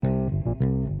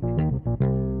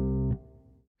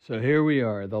So here we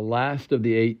are, the last of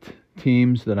the 8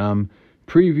 teams that I'm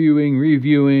previewing,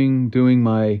 reviewing, doing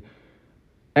my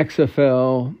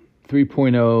XFL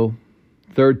 3.0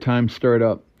 third time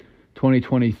startup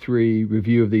 2023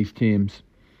 review of these teams.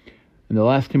 And the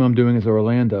last team I'm doing is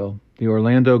Orlando, the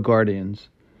Orlando Guardians,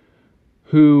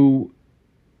 who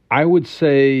I would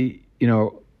say,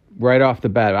 right off the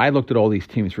bat, I looked at all these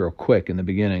teams real quick in the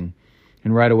beginning.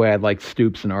 And right away, I liked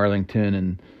Stoops and Arlington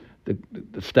and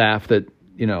the staff that,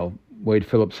 Wade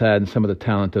Phillips had and some of the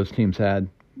talent those teams had,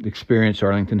 the experience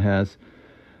Arlington has.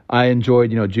 I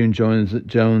enjoyed, June Jones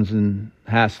and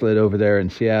Haslett over there in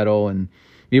Seattle. And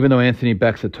even though Anthony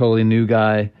Beck's a totally new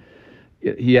guy,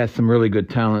 he has some really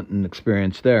good talent and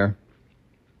experience there.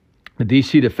 The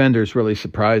DC Defenders really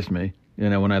surprised me,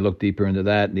 when I looked deeper into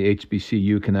that, and the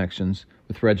HBCU connections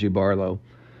with Reggie Barlow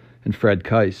and Fred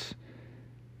Keiss.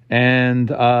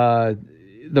 And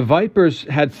the Vipers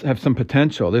have some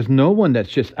potential. There's no one that's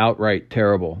just outright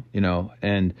terrible,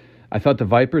 and I thought the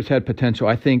Vipers had potential.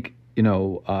 I think,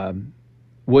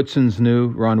 Woodson's new,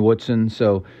 Ron Woodson,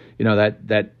 so,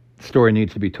 that story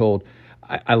needs to be told.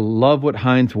 I love what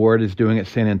Hines Ward is doing at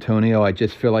San Antonio. I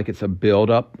just feel like it's a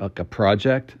build-up, like a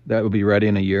project that will be ready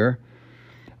in a year.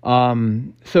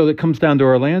 So it comes down to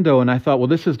Orlando, and I thought, well,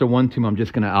 this is the one team I'm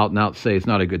just going to out and out say is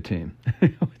not a good team.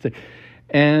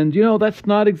 And, that's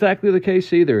not exactly the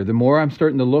case either. The more I'm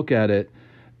starting to look at it,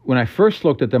 when I first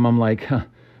looked at them, I'm like,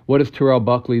 what has Terrell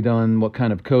Buckley done? What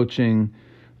kind of coaching?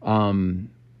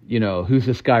 Who's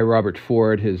this guy, Robert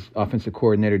Ford? His offensive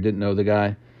coordinator didn't know the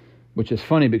guy, which is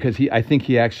funny because I think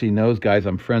he actually knows guys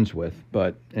I'm friends with.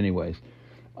 But anyways,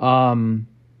 some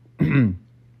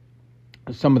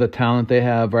of the talent they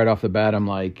have right off the bat, I'm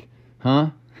like,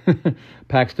 huh?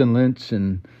 Paxton Lynch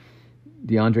and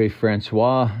DeAndre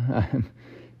Francois,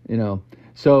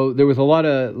 So there was a lot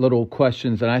of little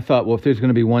questions, and I thought, well, if there's going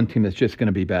to be one team that's just going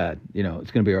to be bad,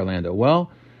 it's going to be Orlando.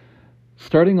 Well,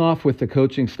 starting off with the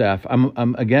coaching staff,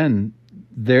 I'm again,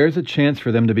 there's a chance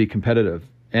for them to be competitive.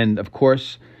 And, of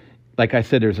course, like I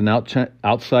said, there's an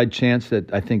outside chance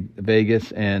that I think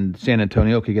Vegas and San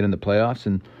Antonio could get in the playoffs.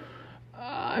 And,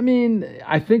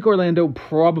 I think Orlando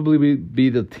probably would be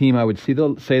the team I would say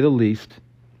the least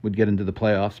would get into the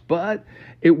playoffs, but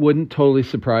it wouldn't totally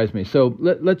surprise me. So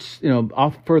let's,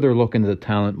 I'll further look into the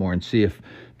talent more and see if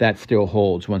that still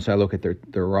holds once I look at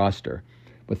their roster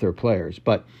with their players.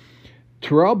 But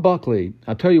Terrell Buckley,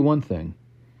 I'll tell you one thing.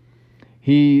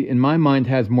 He, in my mind,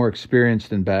 has more experience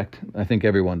than Beck. I think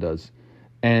everyone does.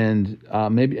 And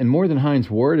maybe more than Hines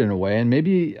Ward in a way, and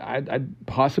maybe I'd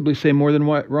possibly say more than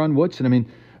Ron Woodson.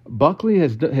 Buckley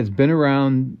has been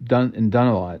around, done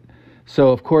a lot.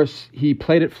 So, of course, he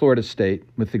played at Florida State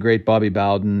with the great Bobby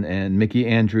Bowden and Mickey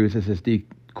Andrews as his D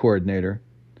coordinator.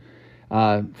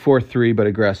 4-3, but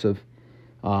aggressive.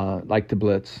 Liked to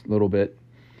blitz a little bit.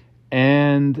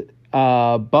 And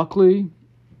Buckley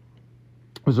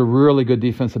was a really good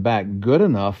defensive back, good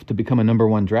enough to become a number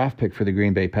 1 draft pick for the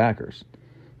Green Bay Packers.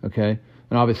 Okay?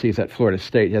 And obviously he's at Florida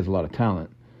State. He has a lot of talent.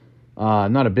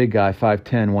 Not a big guy,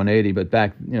 5'10", 180, but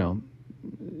back, in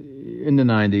the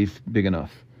 90s, big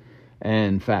enough.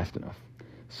 And fast enough.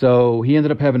 So he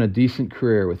ended up having a decent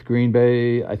career with Green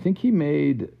Bay. I think did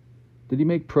he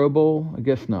make Pro Bowl? I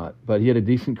guess not. But he had a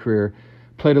decent career.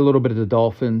 Played a little bit of the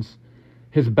Dolphins.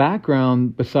 His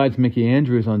background, besides Mickey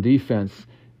Andrews on defense,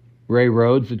 Ray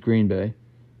Rhodes at Green Bay,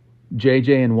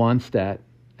 J.J. and Wannstedt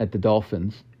at the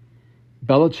Dolphins,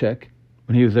 Belichick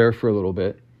when he was there for a little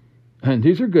bit. And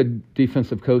these are good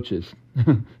defensive coaches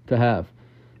to have.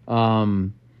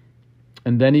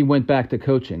 And then he went back to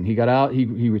coaching. He got out. He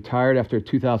retired after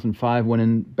 2005, went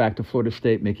in back to Florida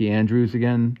State, Mickey Andrews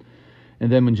again.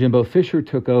 And then when Jimbo Fisher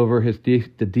took over, the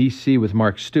DC was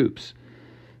Mark Stoops.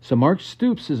 So Mark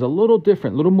Stoops is a little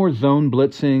different, a little more zone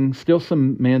blitzing, still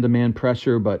some man-to-man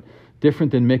pressure, but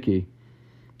different than Mickey.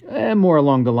 And more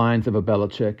along the lines of a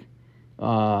Belichick.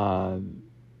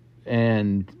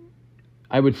 And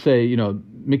I would say,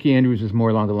 Mickey Andrews is more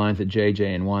along the lines of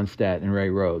J.J. and Wannstedt and Ray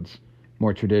Rhodes,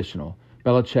 more traditional.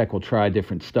 Belichick will try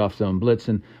different stuff, zone blitz,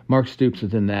 and Mark Stoops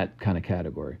is in that kind of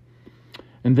category.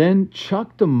 And then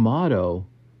Chuck D'Amato,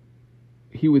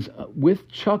 he was with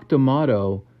Chuck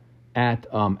D'Amato at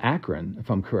Akron, if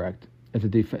I'm correct, as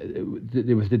it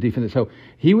was the defense. So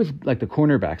he was like the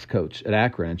cornerbacks coach at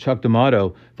Akron, and Chuck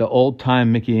D'Amato, the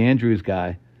old-time Mickey Andrews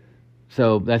guy.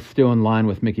 So that's still in line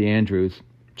with Mickey Andrews.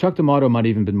 Chuck D'Amato might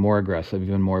even been more aggressive,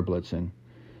 even more blitzing.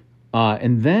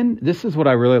 And then this is what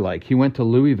I really like. He went to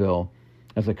Louisville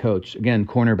as a coach, again,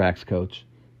 cornerbacks coach.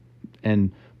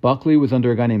 And Buckley was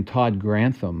under a guy named Todd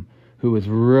Grantham, who is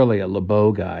really a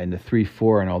LeBeau guy and the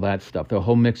 3-4 and all that stuff.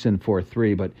 He'll mix in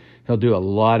 4-3, but he'll do a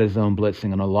lot of zone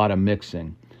blitzing and a lot of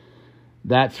mixing.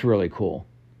 That's really cool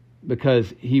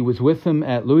because he was with him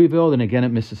at Louisville and again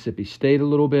at Mississippi State a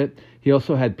little bit. He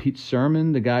also had Pete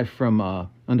Sermon, the guy from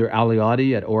under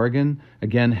Aliotti at Oregon.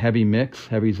 Again, heavy mix,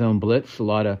 heavy zone blitz, a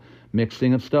lot of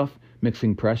mixing of stuff,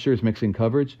 mixing pressures, mixing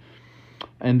coverage.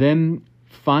 And then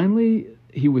finally,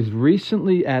 he was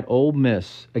recently at Ole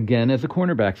Miss, again as a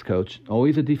cornerbacks coach,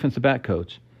 always a defensive back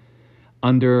coach,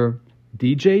 under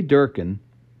DJ Durkin,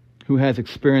 who has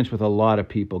experience with a lot of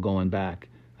people going back.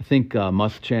 I think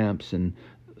Muschamps and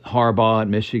Harbaugh at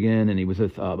Michigan, and he was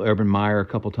with Urban Meyer a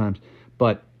couple times.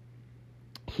 But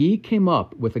he came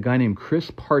up with a guy named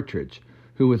Chris Partridge,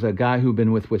 who was a guy who'd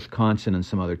been with Wisconsin and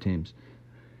some other teams.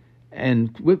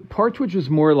 And Partridge was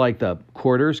more like the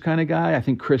quarters kind of guy. I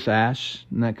think Chris Ash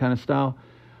and that kind of style.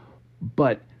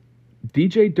 But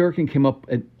DJ Durkin came up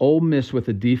at Ole Miss with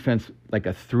a defense like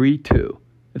a 3-2.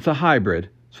 It's a hybrid,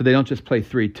 so they don't just play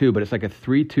 3-2, but it's like a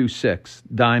 3-2-6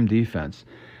 dime defense.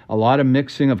 A lot of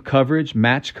mixing of coverage,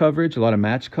 match coverage, a lot of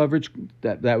match coverage.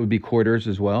 That would be quarters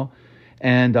as well.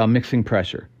 And mixing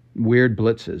pressure, weird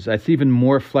blitzes. That's even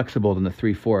more flexible than the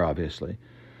 3-4, obviously.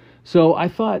 So I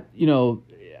thought,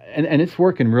 and it's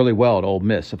working really well at Ole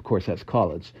Miss. Of course, that's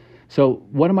college. So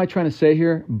what am I trying to say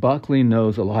here? Buckley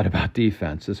knows a lot about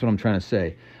defense. That's what I'm trying to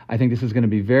say. I think this is going to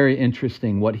be very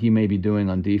interesting what he may be doing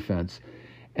on defense.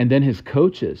 And then his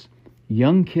coaches,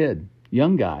 young kid,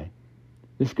 young guy.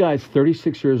 This guy's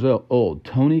 36 years old,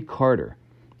 Tony Carter.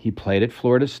 He played at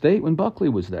Florida State when Buckley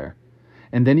was there.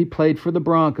 And then he played for the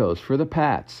Broncos, for the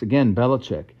Pats. Again,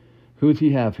 Belichick. Who does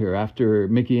he have here? After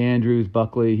Mickey Andrews,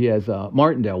 Buckley, he has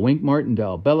Martindale, Wink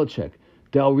Martindale, Belichick,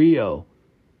 Del Rio,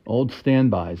 old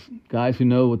standbys, guys who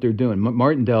know what they're doing.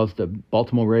 Martindale's the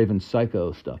Baltimore Ravens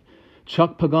psycho stuff.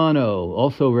 Chuck Pagano,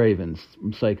 also Ravens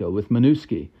psycho, with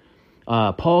Minuski.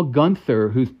 Paul Gunther,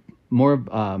 who's more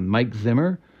of Mike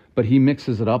Zimmer, but he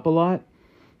mixes it up a lot.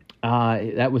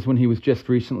 That was when he was just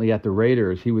recently at the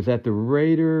Raiders. He was at the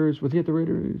Raiders. Was he at the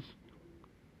Raiders?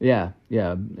 Yeah.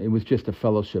 It was just a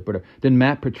fellowship. Then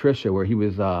Matt Patricia, where he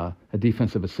was a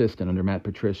defensive assistant under Matt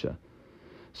Patricia.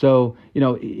 So,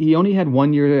 he only had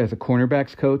 1 year as a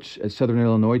cornerbacks coach at Southern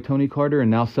Illinois, Tony Carter,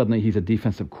 and now suddenly he's a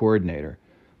defensive coordinator.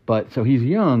 So he's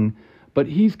young, but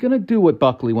he's going to do what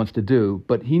Buckley wants to do,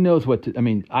 but he knows what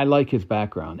to, I like his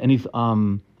background. And he's,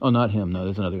 not him, no,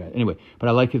 there's another guy. Anyway, but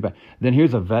I like his background. Then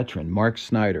here's a veteran, Mark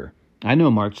Snyder. I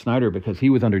know Mark Snyder because he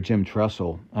was under Jim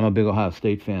Tressel. I'm a big Ohio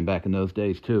State fan back in those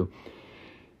days, too.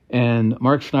 And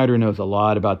Mark Snyder knows a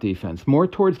lot about defense, more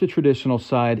towards the traditional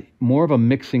side, more of a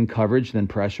mixing coverage than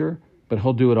pressure, but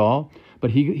he'll do it all.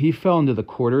 But he fell into the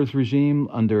quarters regime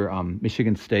under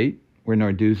Michigan State, where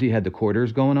Narduzzi had the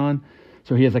quarters going on.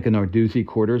 So he has like a Narduzzi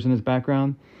quarters in his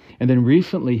background. And then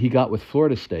recently he got with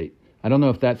Florida State. I don't know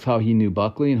if that's how he knew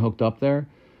Buckley and hooked up there,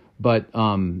 but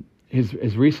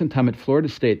his recent time at Florida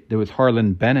State, there was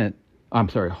Harlan Barnett,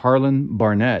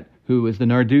 who is the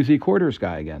Narduzzi quarters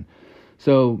guy again.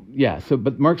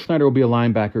 But Mark Snyder will be a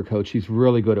linebacker coach. He's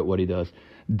really good at what he does.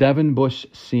 Devin Bush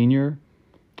Sr.,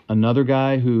 another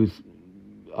guy who's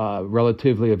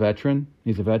relatively a veteran.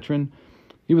 He's a veteran.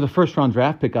 He was a first-round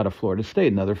draft pick out of Florida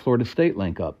State, another Florida State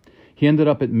link-up. He ended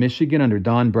up at Michigan under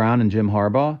Don Brown and Jim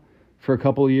Harbaugh for a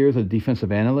couple of years as a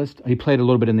defensive analyst. He played a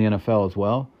little bit in the NFL as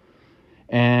well.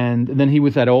 And then he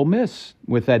was at Ole Miss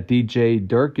with that DJ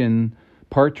Durkin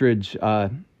Partridge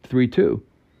 3-2.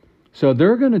 So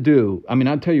they're going to do,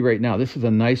 I'll tell you right now, this is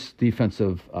a nice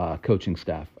defensive coaching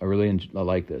staff. I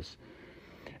like this.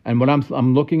 And what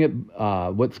I'm looking at,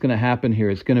 what's going to happen here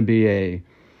is going to be a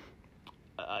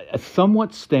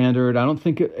somewhat standard.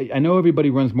 I know everybody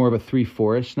runs more of a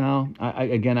 3-4-ish now.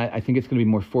 I think it's going to be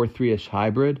more 4-3-ish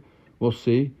hybrid. We'll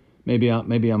see. Maybe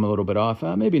I'm a little bit off.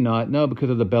 Maybe not. No, because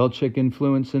of the Belichick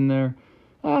influence in there.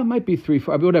 It might be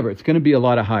 3-4, whatever. It's going to be a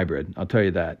lot of hybrid. I'll tell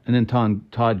you that. And then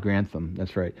Todd Grantham.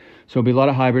 That's right. So it'll be a lot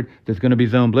of hybrid. There's going to be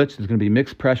zone blitz. There's going to be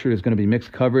mixed pressure. There's going to be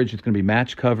mixed coverage. It's going to be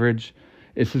match coverage.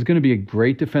 This is going to be a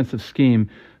great defensive scheme.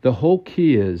 The whole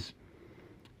key is,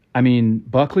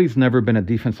 Buckley's never been a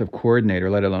defensive coordinator,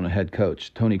 let alone a head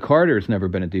coach. Tony Carter's never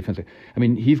been a defensive.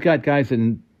 He's got guys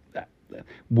in.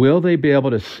 Will they be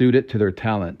able to suit it to their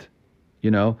talent?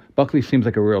 Buckley seems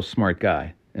like a real smart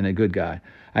guy and a good guy,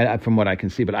 from what I can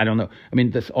see, but I don't know.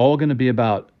 That's all going to be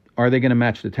about, are they going to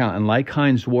match the talent? And like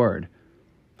Hines Ward,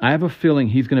 I have a feeling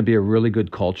he's going to be a really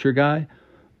good culture guy,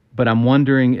 but I'm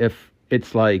wondering if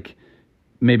it's like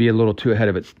maybe a little too ahead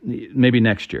of it, maybe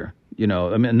next year.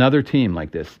 Another team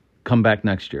like this, come back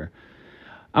next year.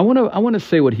 I want to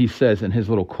say what he says in his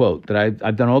little quote that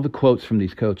I've done all the quotes from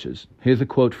these coaches. Here's a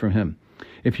quote from him.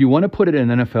 If you want to put it in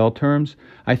NFL terms,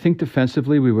 I think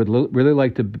defensively we would really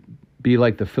like to be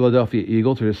like the Philadelphia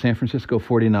Eagles or the San Francisco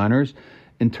 49ers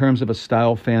in terms of a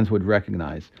style fans would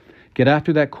recognize. Get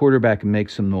after that quarterback and make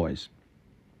some noise.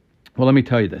 Well, let me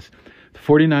tell you this. The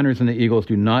 49ers and the Eagles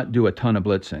do not do a ton of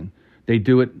blitzing. They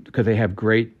do it because they have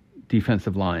great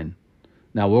defensive line.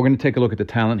 Now, we're going to take a look at the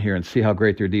talent here and see how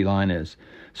great their D-line is.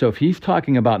 So if he's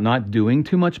talking about not doing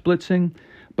too much blitzing,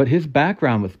 but his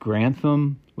background with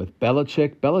Grantham, with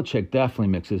Belichick definitely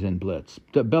mixes in blitz.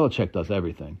 Belichick does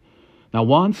everything. Now,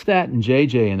 Wannstedt and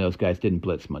JJ and those guys didn't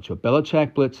blitz much, but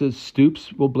Belichick blitzes,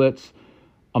 Stoops will blitz,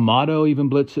 Amato even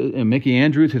blitzes, and Mickey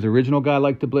Andrews, his original guy,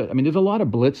 liked to blitz. I mean, there's a lot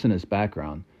of blitz in his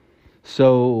background.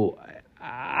 So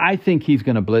I think he's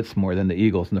going to blitz more than the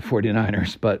Eagles and the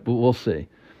 49ers, but we'll see.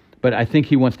 But I think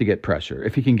he wants to get pressure.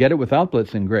 If he can get it without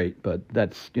blitzing, great. But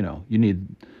that's, you need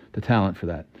the talent for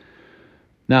that.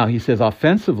 Now, he says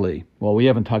offensively, well, we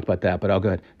haven't talked about that, but I'll go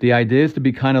ahead. The idea is to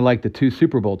be kind of like the two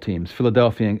Super Bowl teams,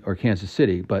 Philadelphia or Kansas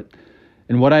City.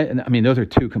 I mean, those are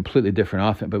two completely different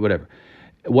offense, but whatever.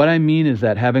 What I mean is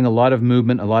that having a lot of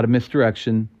movement, a lot of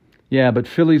misdirection. Yeah, but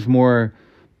Philly's more,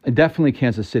 definitely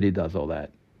Kansas City does all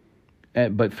that.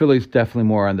 But Philly's definitely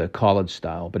more on the college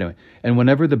style. But anyway, and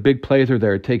whenever the big plays are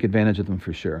there, take advantage of them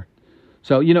for sure.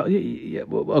 So,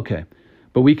 okay.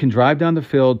 But we can drive down the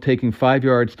field taking 5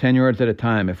 yards, 10 yards at a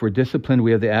time. If we're disciplined,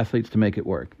 we have the athletes to make it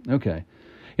work. Okay.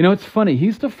 It's funny.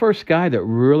 He's the first guy that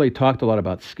really talked a lot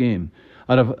about scheme.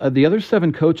 Out of the other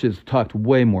 7 coaches talked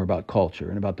way more about culture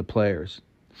and about the players.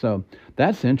 So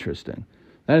that's interesting.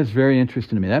 That is very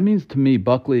interesting to me. That means to me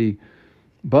Buckley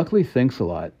thinks a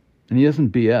lot. And he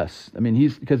doesn't BS. I mean,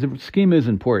 because the scheme is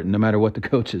important no matter what the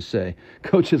coaches say.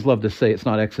 Coaches love to say it's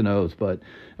not X and O's, but,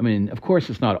 I mean, of course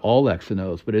it's not all X and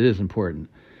O's, but it is important.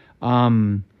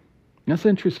 That's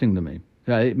interesting to me.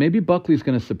 Maybe Buckley's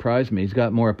going to surprise me. He's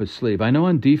got more up his sleeve. I know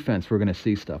on defense we're going to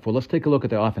see stuff. Well, let's take a look at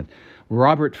the offense.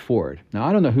 Robert Ford. Now,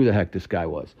 I don't know who the heck this guy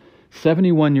was.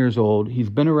 71 years old. He's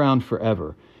been around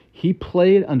forever. He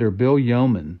played under Bill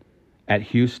Yeoman at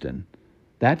Houston.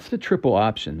 That's the triple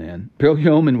option, man. Bill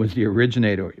Yeoman was the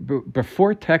originator.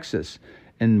 Before Texas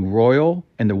and Royal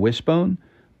and the Wishbone,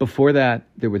 before that,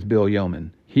 there was Bill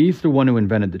Yeoman. He's the one who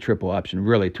invented the triple option,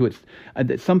 really.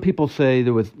 Some people say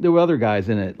there were other guys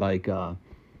in it, like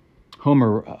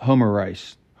Homer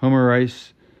Rice. Homer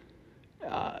Rice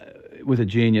was a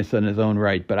genius in his own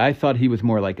right, but I thought he was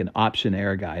more like an option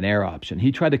air guy, an air option.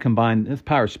 He tried to combine his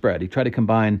power spread. He tried to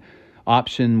combine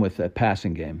option with a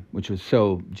passing game, which was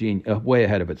so way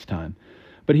ahead of its time.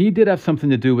 But he did have something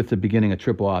to do with the beginning of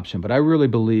triple option. But I really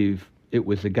believe it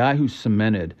was the guy who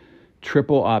cemented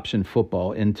triple option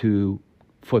football into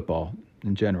football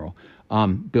in general.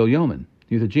 Bill Yeoman.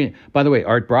 He was a genius. By the way,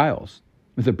 Art Briles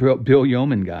was a Bill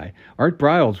Yeoman guy. Art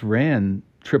Briles ran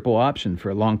triple option for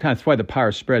a long time. That's why the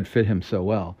power spread fit him so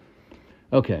well.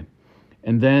 Okay.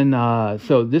 And then,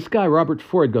 so this guy, Robert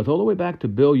Ford, goes all the way back to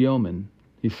Bill Yeoman.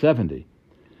 He's 70.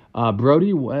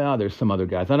 Brody, well, there's some other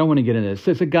guys. I don't want to get into this.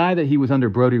 It's a guy that he was under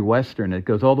Brody Western. It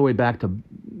goes all the way back to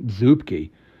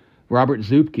Zupke, Robert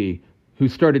Zupke, who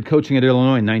started coaching at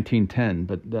Illinois in 1910.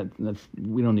 But that's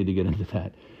we don't need to get into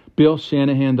that. Bill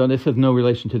Shanahan, this has no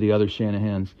relation to the other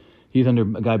Shanahans. He's under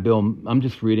a guy, Bill, I'm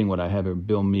just reading what I have here,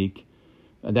 Bill Meek.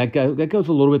 That guy, that goes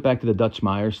a little bit back to the Dutch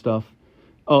Meyer stuff.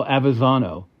 Oh,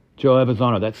 Avezzano, Joe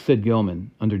Avezzano, that's Sid Gilman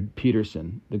under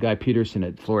Peterson, the guy Peterson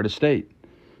at Florida State.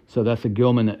 So that's a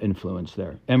Gilman influence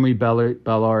there. Emery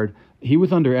Bellard. He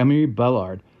was under Emery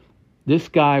Bellard. This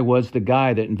guy was the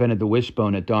guy that invented the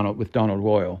wishbone with Donald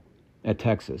Royal at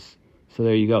Texas. So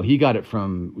there you go. He got it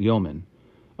from Yeoman.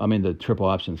 I mean, the triple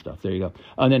option stuff. There you go.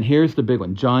 And then here's the big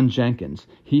one. John Jenkins.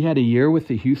 He had a year with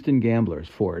the Houston Gamblers,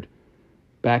 Ford,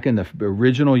 back in the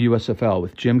original USFL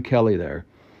with Jim Kelly there.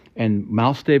 And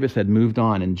Mouse Davis had moved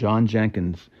on, and John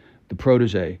Jenkins, the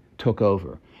protege, took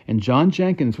over. And John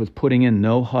Jenkins was putting in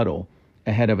no huddle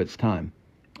ahead of its time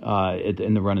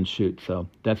in the run and shoot. So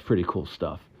that's pretty cool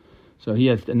stuff. So he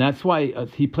has, and that's why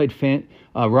he played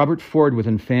Robert Ford was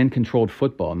in fan-controlled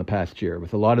football in the past year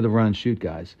with a lot of the run and shoot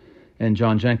guys. And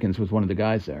John Jenkins was one of the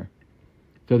guys there.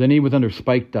 So then he was under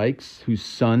Spike Dykes, whose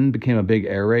son became a big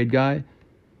air raid guy.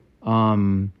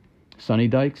 Sonny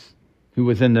Dykes, who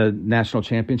was in the national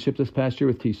championship this past year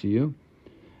with TCU.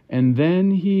 And then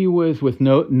he was with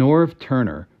Norv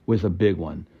Turner, was a big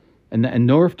one. And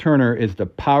Norv Turner is the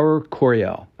power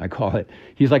Coryell, I call it.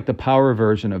 He's like the power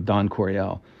version of Don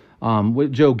Coryell,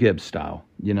 with Joe Gibbs style.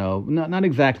 Not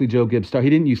exactly Joe Gibbs style.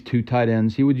 He didn't use 2 tight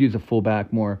ends. He would use a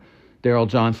fullback more. Daryl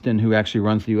Johnston, who actually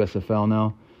runs the USFL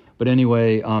now. But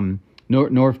anyway, Norv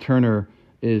Norv Turner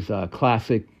is a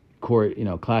classic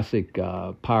classic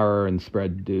power and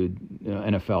spread dude,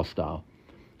 NFL style.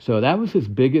 So that was his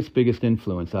biggest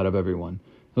influence out of everyone.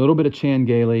 A little bit of Chan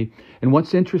Gailey. And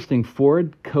what's interesting,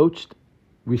 Ford coached,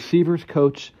 receivers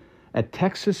coach at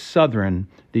Texas Southern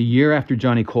the year after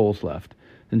Johnny Coles left.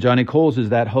 And Johnny Coles is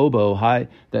that hobo,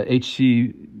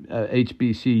 HBCU,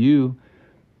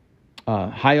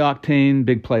 high octane,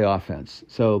 big play offense.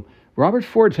 So Robert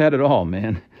Ford's had it all,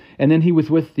 man. And then he was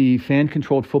with the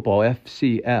fan-controlled football,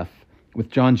 FCF,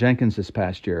 with John Jenkins this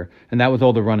past year. And that was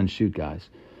all the run and shoot guys.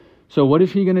 So what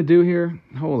is he going to do here?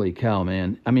 Holy cow,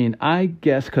 man. I mean, I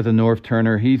guess because of Norv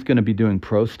Turner, he's going to be doing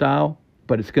pro style,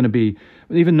 but it's going to be,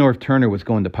 even Norv Turner was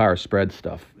going to power spread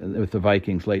stuff with the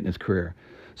Vikings late in his career.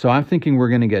 So I'm thinking we're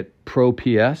going to get pro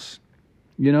PS,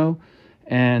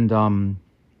 and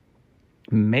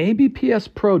maybe PS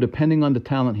Pro, depending on the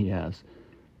talent he has.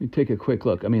 Let me take a quick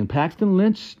look. I mean, Paxton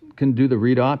Lynch can do the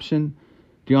read option.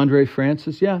 DeAndre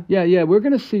Francis, yeah. We're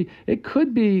going to see. It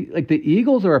could be like the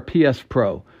Eagles are a PS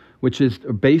Pro, which is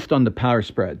based on the power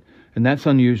spread, and that's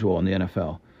unusual in the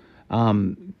NFL.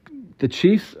 The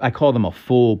Chiefs, I call them a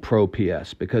full pro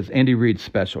PS because Andy Reid's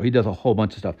special. He does a whole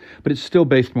bunch of stuff, but it's still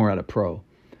based more out of pro.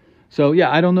 So,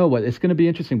 yeah, I don't know it's going to be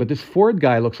interesting, but this Ford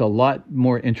guy looks a lot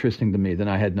more interesting to me than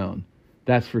I had known.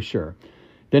 That's for sure.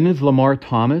 Then there's Lamar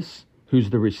Thomas, who's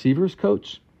the receivers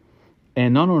coach.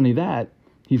 And not only that,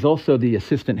 he's also the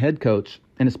assistant head coach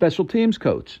and a special teams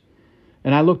coach.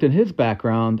 And I looked at his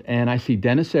background, and I see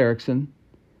Dennis Erickson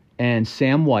and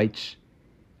Sam Weich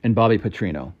and Bobby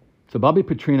Petrino. So Bobby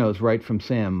Petrino is right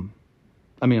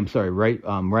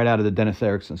out of the Dennis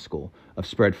Erickson school of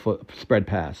spread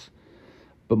pass,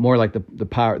 but more like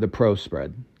the pro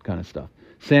spread kind of stuff.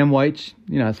 Sam Weich,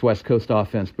 it's West Coast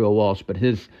offense, Bill Walsh, but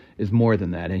his is more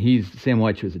than that, and Sam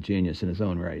Weich was a genius in his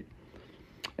own right.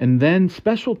 And then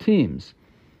special teams.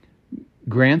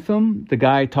 Grantham, the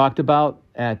guy I talked about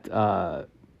at that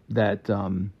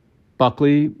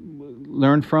Buckley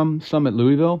learned from some at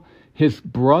Louisville, his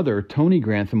brother, Tony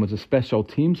Grantham, was a special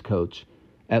teams coach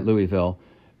at Louisville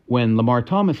when Lamar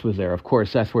Thomas was there. Of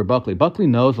course, that's where Buckley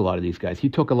knows a lot of these guys. He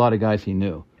took a lot of guys he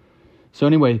knew. So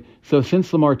anyway,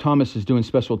 since Lamar Thomas is doing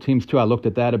special teams too, I looked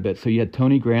at that a bit. So you had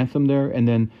Tony Grantham there, and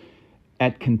then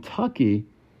at Kentucky,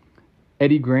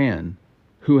 Eddie Gran,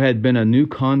 who had been a new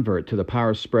convert to the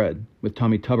power spread with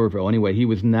Tommy Tuberville. Anyway, he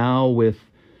was now with,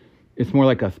 it's more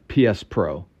like a PS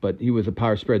Pro, but he was a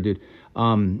power spread dude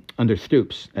under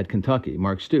Stoops at Kentucky,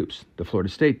 Mark Stoops, the Florida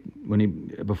State,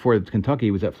 before Kentucky,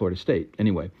 he was at Florida State.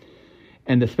 Anyway,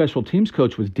 and the special teams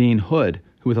coach was Dean Hood,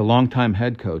 who was a longtime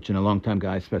head coach and a longtime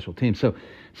guy at special teams. So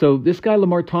this guy,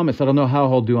 Lamar Thomas, I don't know how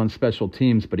he'll do on special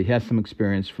teams, but he has some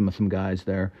experience from some guys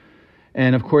there.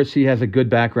 And, of course, he has a good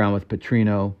background with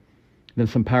Petrino, then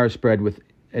some power spread with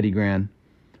Eddie Gran.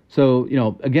 So,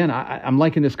 again, I'm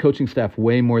liking this coaching staff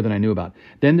way more than I knew about.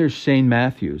 Then there's Shane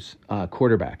Matthews,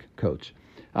 quarterback coach.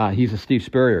 He's a Steve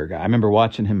Spurrier guy. I remember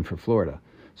watching him for Florida.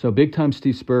 So big-time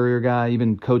Steve Spurrier guy,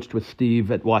 even coached with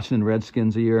Steve at Washington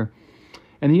Redskins a year.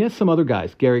 And he has some other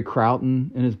guys, Gary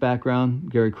Croughton in his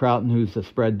background, Gary Croughton, who's a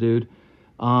spread dude,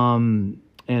 and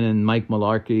then Mike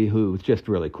Mularkey, who's just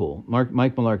really cool.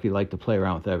 Mike Mularkey liked to play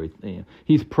around with everything.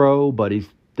 He's pro, but he's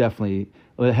definitely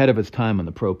ahead of his time on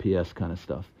the pro PS kind of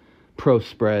stuff. Pro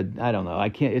spread, I don't know.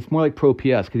 It's more like pro PS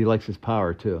because he likes his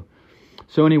power too.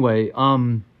 So anyway,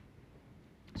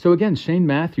 so again, Shane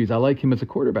Matthews, I like him as a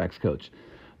quarterbacks coach.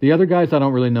 The other guys I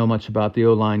don't really know much about. The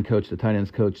O-line coach, the tight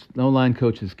ends coach. The O-line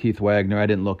coach is Keith Wagner. I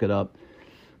didn't look it up.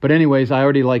 But anyways, I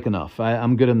already like enough.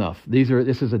 I'm good enough.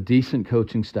 This is a decent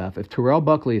coaching staff. If Terrell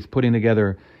Buckley is putting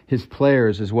together his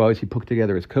players as well as he put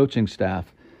together his coaching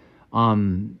staff,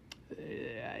 Orlando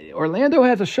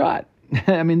has a shot.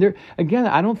 I mean,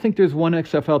 I don't think there's one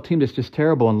XFL team that's just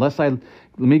terrible let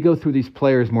me go through these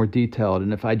players more detailed.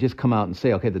 And if I just come out and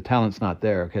say, okay, the talent's not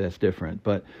there, okay, that's different.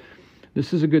 But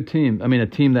this is a good team. I mean, a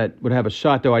team that would have a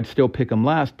shot, though I'd still pick them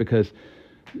last because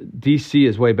DC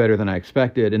is way better than I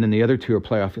expected. And then the other two are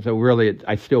playoffs. So really,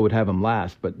 I still would have them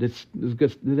last. But this is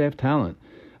good. They have talent.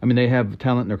 I mean, they have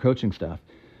talent in their coaching staff.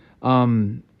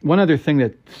 One other thing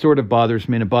that sort of bothers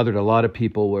me, and it bothered a lot of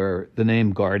people, where the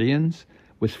name Guardians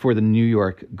was for the New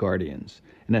York Guardians.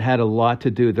 And it had a lot to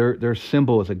do, their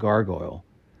symbol is a gargoyle.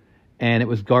 And it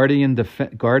was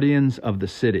Guardians of the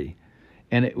City.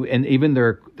 And even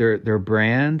their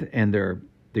brand and their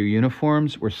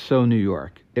uniforms were so New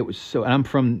York. It was so,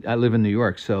 and I live in New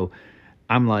York, so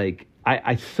I'm like,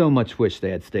 I so much wish they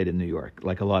had stayed in New York,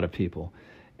 like a lot of people.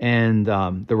 And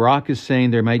The Rock is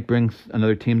saying they might bring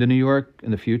another team to New York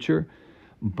in the future.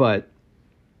 But,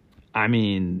 I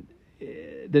mean,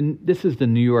 this is the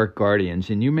New York Guardians,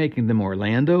 and you're making them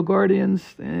Orlando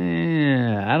Guardians.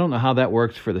 I don't know how that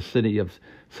works for the city of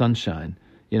Sunshine.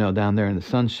 Down there in the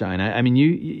sunshine. I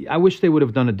mean, I wish they would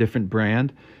have done a different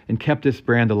brand and kept this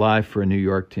brand alive for a New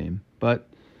York team. But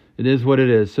it is what it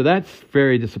is. So that's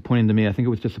very disappointing to me. I think it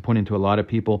was disappointing to a lot of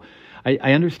people.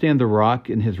 I understand The Rock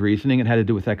and his reasoning. It had to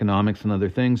do with economics and other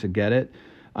things. I get it.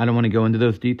 I don't want to go into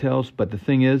those details. But the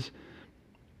thing is,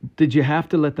 did you have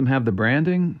to let them have the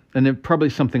branding? And there's probably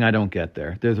something I don't get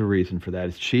there. There's a reason for that.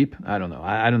 It's cheap. I don't know.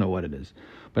 I don't know what it is.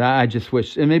 But I just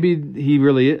wish, and maybe he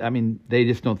really, they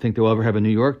just don't think they'll ever have a New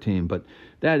York team, but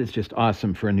that is just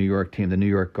awesome for a New York team, the New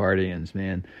York Guardians,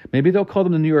 man. Maybe they'll call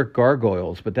them the New York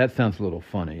Gargoyles, but that sounds a little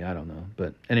funny. I don't know.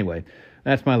 But anyway,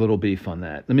 that's my little beef on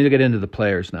that. Let me get into the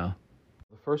players now.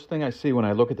 The first thing I see when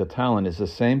I look at the talent is the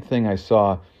same thing I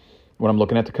saw when I'm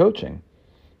looking at the coaching.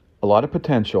 A lot of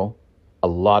potential, a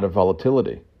lot of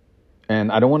volatility.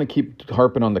 And I don't want to keep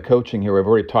harping on the coaching here. We've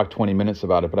already talked 20 minutes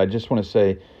about it, but I just want to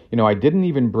say, I didn't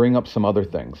even bring up some other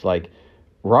things. Like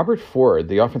Robert Ford,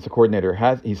 the offensive coordinator,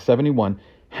 he's 71,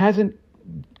 hasn't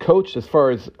coached, as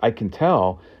far as I can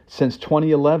tell, since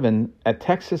 2011 at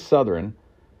Texas Southern.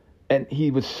 And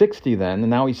he was 60 then, and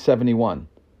now he's 71.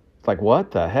 It's like,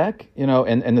 what the heck?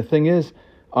 And the thing is,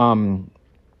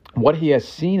 what he has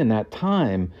seen in that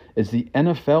time is the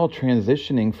NFL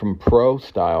transitioning from pro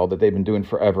style that they've been doing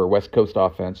forever, West Coast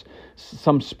offense,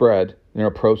 some spread,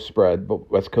 pro spread,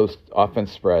 but West Coast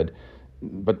offense spread,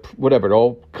 but whatever, it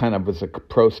all kind of was a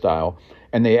pro style,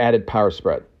 and they added power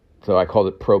spread. So I called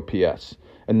it Pro PS.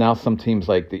 And now some teams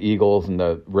like the Eagles and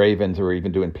the Ravens are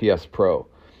even doing PS Pro.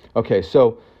 Okay,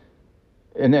 so,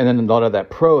 and then a lot of that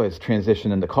pro has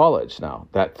transitioned into college now,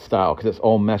 that style, because it's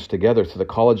all meshed together. So the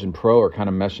college and pro are kind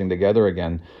of meshing together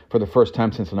again for the first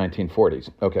time since the 1940s.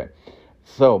 Okay,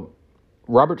 so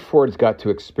Robert Ford's got to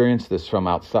experience this from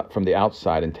the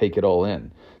outside and take it all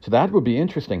in. So that would be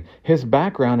interesting. His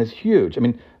background is huge. I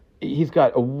mean, he's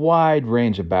got a wide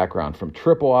range of background, from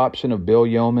triple option of Bill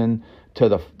Yeoman to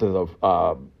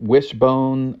the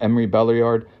wishbone Emery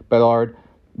Bellard.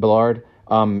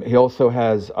 He also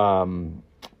has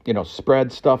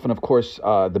spread stuff, and of course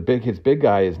his big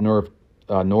guy is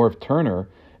Norv Turner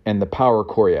and the power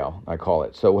Coryell, I call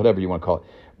it. So whatever you want to call it.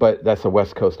 But that's a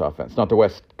West Coast offense, not the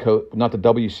West Coast, not the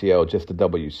WCO, just the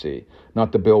WC,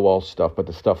 not the Bill Walsh stuff, but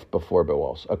the stuff before Bill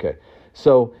Walsh. Okay,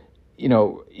 so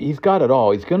he's got it all.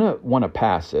 He's gonna want to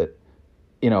pass it,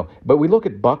 But we look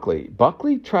at Buckley.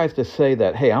 Buckley tries to say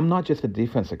that, hey, I'm not just a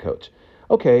defensive coach.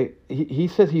 Okay, he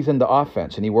says he's in the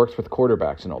offense and he works with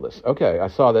quarterbacks and all this. Okay, I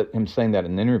saw him saying that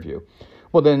in an interview.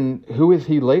 Well, then who has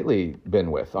he lately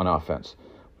been with on offense?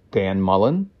 Dan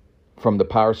Mullen from the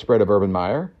power spread of Urban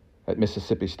Meyer at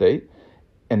Mississippi State.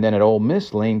 And then at Ole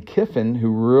Miss, Lane Kiffin, who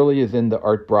really is in the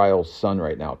Art Briles' son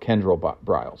right now, Kendrell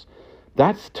Briles.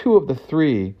 That's two of the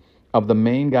three of the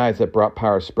main guys that brought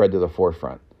power spread to the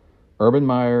forefront. Urban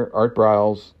Meyer, Art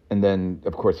Briles, and then,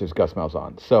 of course, there's Gus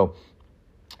Malzahn. So,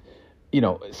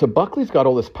 so Buckley's got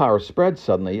all this power spread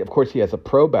suddenly. Of course, he has a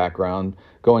pro background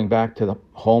going back to the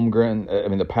Holmgren,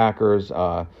 the Packers,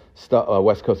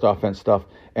 West Coast offense stuff.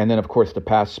 And then, of course, the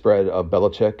pass spread of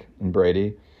Belichick and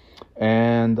Brady.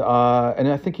 And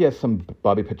I think he has some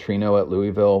Bobby Petrino at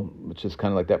Louisville, which is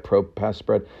kind of like that pro pass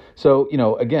spread. So,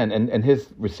 again, and his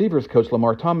receivers coach,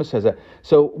 Lamar Thomas, has that.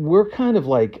 So we're kind of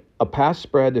like a pass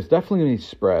spread. There's definitely going to be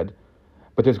spread,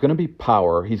 but there's going to be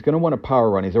power. He's going to want a power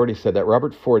run. He's already said that.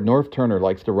 Robert Ford, Norv Turner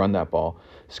likes to run that ball.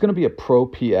 It's going to be a pro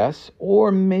PS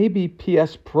or maybe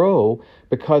PS Pro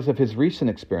because of his recent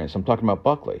experience. I'm talking about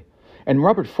Buckley. And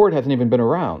Robert Ford hasn't even been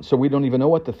around, so we don't even know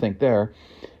what to think there.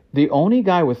 The only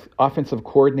guy with offensive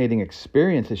coordinating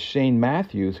experience is Shane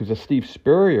Matthews, who's a Steve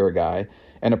Spurrier guy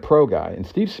and a pro guy. And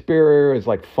Steve Spurrier is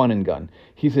like fun and gun.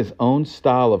 He's his own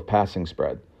style of passing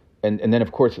spread. And then,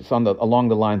 of course, it's along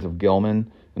the lines of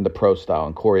Gilman and the pro style,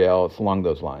 and Coryell, it's along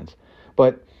those lines.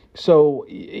 But so,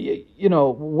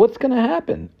 what's going to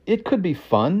happen? It could be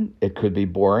fun. It could be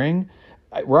boring.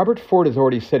 Robert Ford has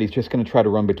already said he's just going to try to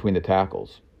run between the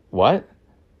tackles. What?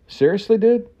 Seriously,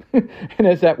 dude? And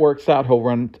as that works out, he'll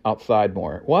run outside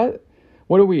more. What?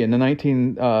 What are we in the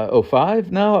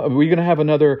 1905 now? Are we going to have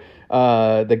another,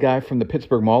 the guy from the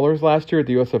Pittsburgh Maulers last year at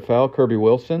the USFL, Kirby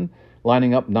Wilson,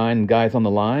 lining up 9 guys on the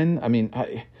line? I mean,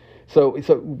 so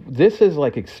this is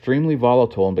like extremely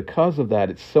volatile, and because of that,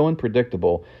 it's so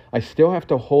unpredictable. I still have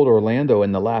to hold Orlando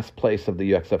in the last place of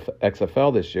the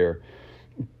XFL this year.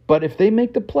 But if they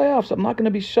make the playoffs, I'm not going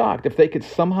to be shocked if they could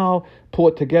somehow pull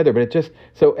it together. But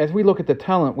so as we look at the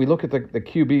talent, we look at the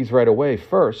QBs right away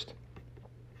first.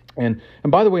 And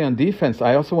by the way, on defense,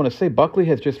 I also want to say Buckley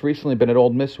has just recently been at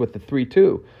Ole Miss with the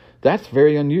 3-2. That's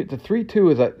very unusual. The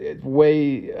 3-2 is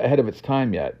way ahead of its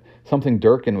time yet. Something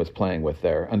Durkin was playing with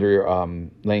there under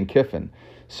Lane Kiffin.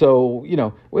 So, we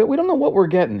don't know what we're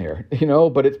getting here,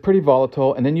 but it's pretty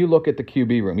volatile. And then you look at the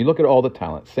QB room. You look at all the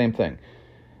talent. Same thing.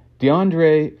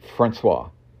 DeAndre Francois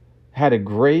had a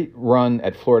great run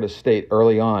at Florida State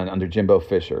early on under Jimbo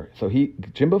Fisher. So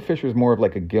Jimbo Fisher is more of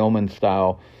like a Gilman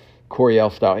style, Coryell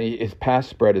style. His pass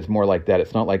spread is more like that.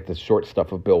 It's not like the short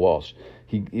stuff of Bill Walsh.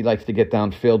 He likes to get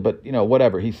downfield, but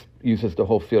whatever. He uses the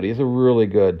whole field. He has a really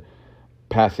good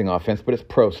passing offense, but it's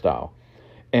pro style.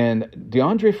 And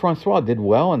DeAndre Francois did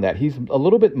well in that. He's a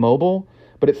little bit mobile,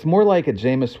 but it's more like a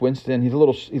Jameis Winston.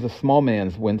 He's a small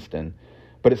man's Winston,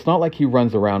 but it's not like he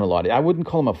runs around a lot. I wouldn't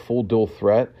call him a full dual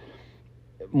threat.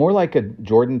 More like a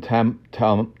Jordan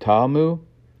Ta'amu,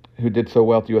 who did so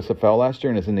well at the USFL last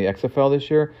year and is in the XFL this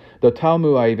year. Though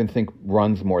Ta'amu, I even think,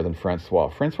 runs more than Francois.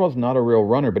 Francois is not a real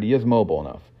runner, but he is mobile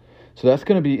enough. So that's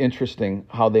going to be interesting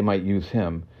how they might use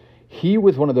him. He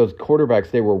was one of those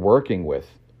quarterbacks they were working with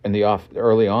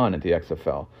early on at the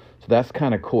XFL. So that's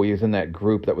kind of cool. He was in that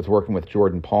group that was working with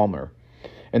Jordan Palmer.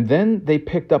 And then they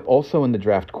picked up also in the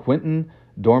draft Quentin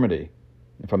Dormady,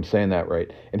 if I'm saying that right.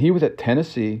 And he was at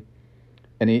Tennessee,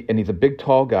 and he's a big,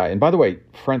 tall guy. And by the way,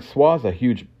 Francois is a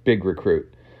huge, big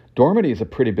recruit. Dormady is a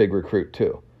pretty big recruit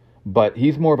too. But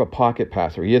he's more of a pocket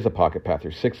passer. He is a pocket passer,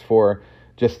 6'4",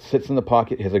 just sits in the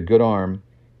pocket, has a good arm.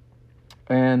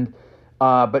 And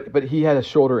but he had a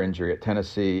shoulder injury at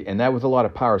Tennessee, and that was a lot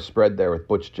of power spread there with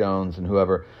Butch Jones and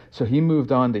whoever. So he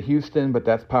moved on to Houston, but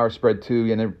that's power spread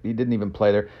too, and he didn't even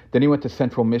play there. Then he went to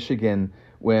Central Michigan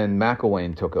when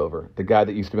McElwain took over, the guy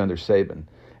that used to be under Saban.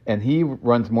 And he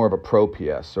runs more of a pro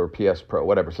PS or PS Pro,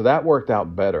 whatever. So that worked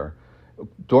out better.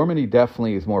 Dormady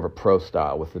definitely is more of a pro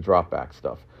style with the drop back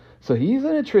stuff. So he's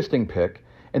an interesting pick.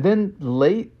 And then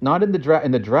late, not in the draft,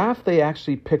 in the draft they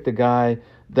actually picked a guy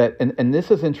that, and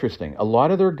this is interesting, a lot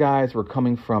of their guys were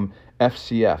coming from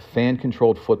FCF,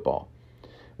 fan-controlled football,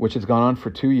 which has gone on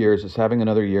for 2 years. It's having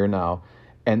another year now.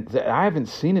 And I haven't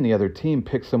seen any other team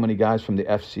pick so many guys from the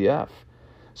FCF.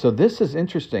 So this is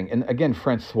interesting. And again,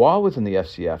 Francois was in the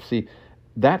FCF. See,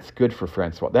 that's good for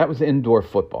Francois. That was indoor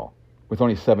football with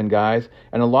only 7 guys.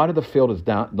 And a lot of the field is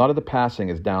down, a lot of the passing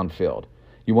is downfield.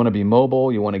 You want to be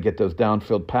mobile. You want to get those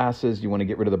downfield passes. You want to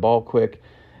get rid of the ball quick.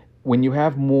 When you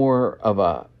have more of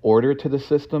a order to the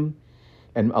system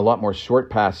and a lot more short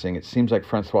passing, it seems like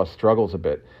Francois struggles a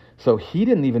bit. So he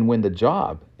didn't even win the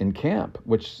job in camp,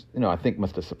 which I think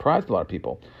must have surprised a lot of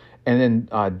people. And then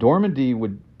Dormady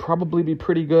would probably be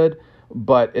pretty good,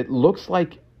 but it looks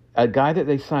like a guy that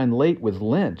they signed late was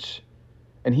Lynch,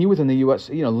 and he was in the U.S.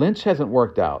 Lynch hasn't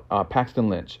worked out. Paxton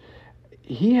Lynch,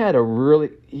 he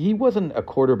wasn't a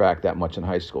quarterback that much in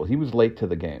high school. He was late to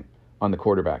the game on the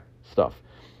quarterback stuff.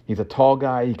 He's a tall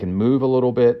guy. He can move a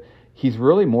little bit. He's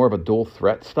really more of a dual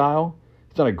threat style.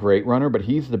 He's not a great runner, but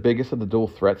he's the biggest of the dual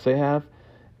threats they have.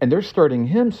 And they're starting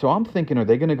him, so I'm thinking, are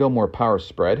they going to go more power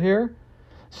spread here?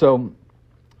 So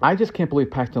I just can't believe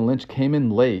Paxton Lynch came in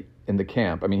late in the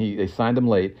camp. I mean, they signed him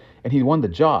late, and he won the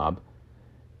job.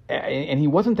 And he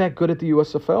wasn't that good at the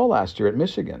USFL last year at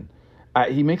Michigan.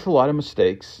 He makes a lot of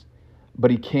mistakes,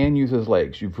 but he can use his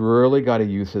legs. You've really got to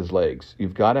use his legs.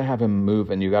 You've got to have him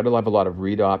move, and you've got to have a lot of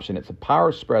read option. It's a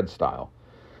power spread style.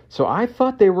 So I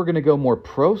thought they were going to go more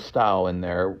pro style in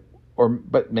there,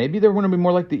 but maybe they're going to be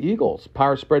more like the Eagles,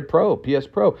 power spread pro, PS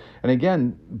Pro. And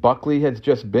again, Buckley has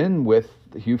just been with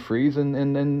Hugh Freeze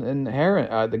and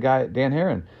Heron, the guy Dan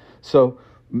Heron. So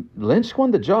Lynch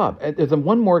won the job. And there's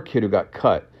one more kid who got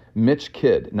cut, Mitch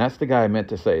Kidd, and that's the guy I meant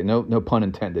to say. No pun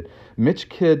intended. Mitch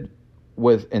Kidd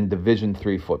was in Division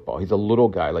III football. He's a little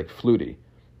guy like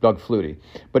Doug Flutie,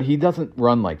 but he doesn't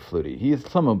run like Flutie. He has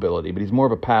some mobility, but he's more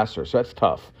of a passer, so that's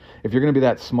tough. If you're going to be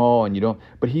that small and you don't,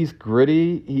 but he's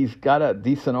gritty. He's got a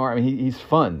decent arm. I mean, he's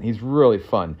fun. He's really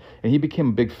fun, and he became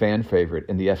a big fan favorite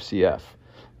in the FCF.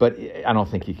 But I don't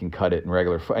think he can cut it in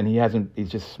regular. And he hasn't.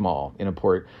 He's just small.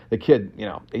 The kid.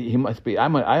 He must be.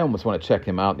 I almost want to check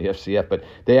him out in the FCF, but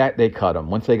they cut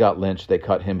him once they got Lynch. They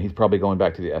cut him. He's probably going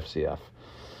back to the FCF.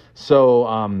 So,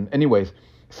 anyways,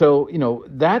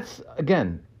 that's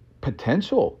again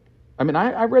potential. I mean,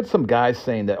 I read some guys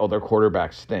saying that their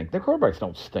quarterbacks stink. Their quarterbacks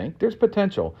don't stink. There's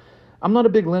potential. I'm not a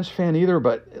big Lynch fan either,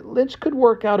 but Lynch could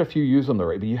work out if you use him the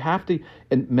right. But you have to.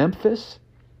 In Memphis,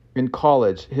 in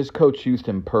college, his coach used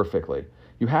him perfectly.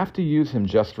 You have to use him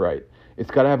just right. It's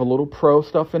got to have a little pro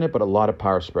stuff in it, but a lot of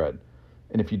power spread.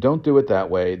 And if you don't do it that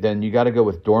way, then you got to go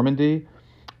with Dormady,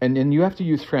 and then you have to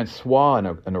use Francois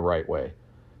in a right way.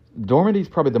 Dormandy's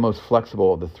probably the most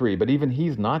flexible of the three, but even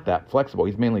he's not that flexible.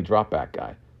 He's mainly drop back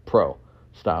guy, pro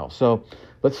style. So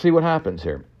let's see what happens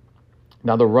here.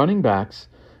 Now the running backs,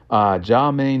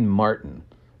 Jermaine Martin,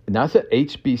 and that's an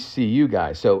HBCU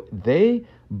guy. So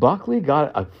Buckley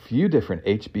got a few different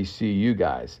HBCU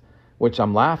guys, which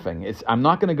I'm laughing. I'm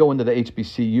not going to go into the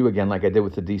HBCU again like I did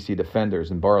with the DC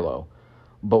Defenders and Barlow.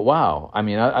 But wow, I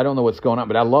mean, I don't know what's going on,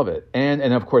 but I love it. And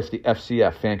of course the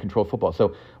FCF, fan controlled football.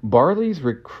 So Barley's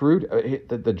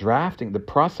the drafting, the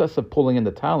process of pulling in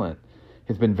the talent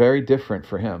has been very different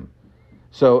for him.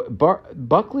 So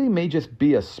Buckley may just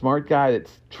be a smart guy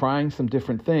that's trying some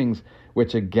different things,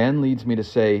 which again leads me to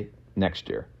say next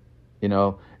year,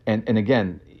 and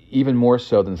again, even more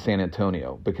so than San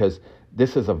Antonio, because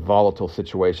this is a volatile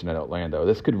situation in Orlando.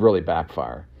 This could really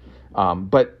backfire.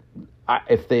 But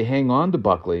if they hang on to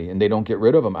Buckley and they don't get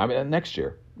rid of him, I mean, next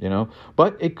year,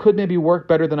 but it could maybe work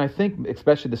better than I think,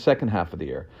 especially the second half of the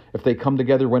year. If they come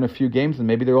together, win a few games, and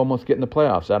maybe they're almost getting the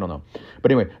playoffs. I don't know.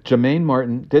 But anyway, Jermaine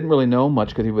Martin didn't really know much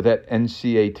because he was at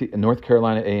North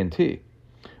Carolina A&T,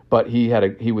 but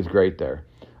he was great there.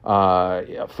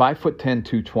 5'10",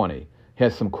 220. He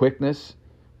has some quickness.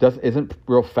 Isn't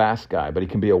real fast guy, but he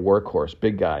can be a workhorse,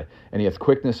 big guy, and he has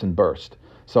quickness and burst.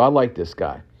 So I like this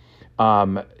guy.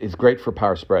 He's great for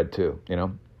power spread too.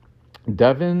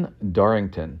 Devin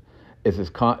Darrington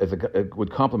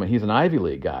would compliment. He's an Ivy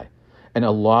League guy, and a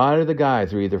lot of the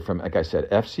guys are either from, like I said,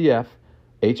 FCF,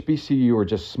 HBCU, or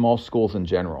just small schools in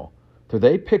general. So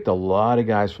they picked a lot of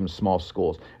guys from small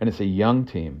schools, and it's a young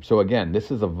team. So again, this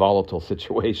is a volatile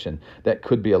situation that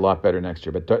could be a lot better next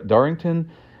year. But Darrington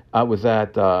was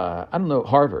at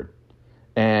Harvard,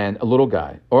 and a little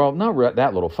guy, or not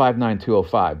that little, 5'9",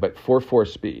 205, but 4.4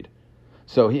 speed.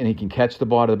 So he can catch the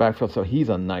ball to the backfield, so he's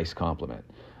a nice compliment.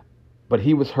 But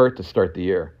he was hurt to start the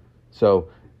year. So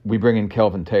we bring in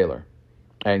Kelvin Taylor.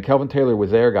 And Kelvin Taylor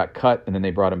was there, got cut, and then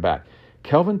they brought him back.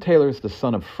 Kelvin Taylor is the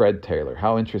son of Fred Taylor.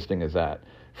 How interesting is that?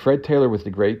 Fred Taylor was the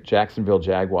great Jacksonville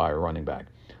Jaguar running back.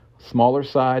 Smaller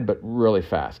side, but really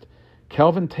fast.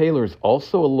 Kelvin Taylor is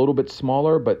also a little bit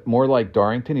smaller, but more like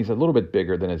Darrington. He's a little bit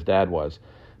bigger than his dad was,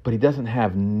 but he doesn't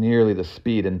have nearly the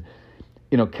speed. And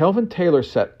Kelvin Taylor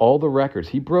set all the records.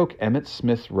 He broke Emmitt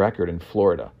Smith's record in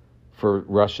Florida for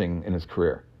rushing in his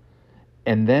career.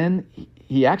 And then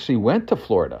he actually went to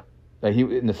Florida.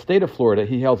 In the state of Florida,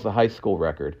 he held the high school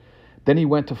record. Then he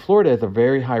went to Florida as a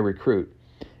very high recruit.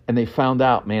 And they found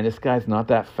out, man, this guy's not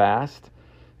that fast,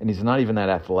 and he's not even that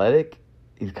athletic.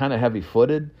 He's kind of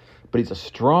heavy-footed, but he's a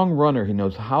strong runner. He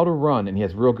knows how to run, and he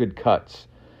has real good cuts.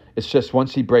 It's just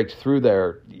once he breaks through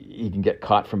there, he can get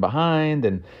caught from behind,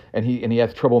 and he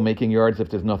has trouble making yards if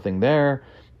there's nothing there.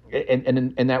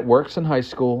 And that works in high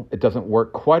school. It doesn't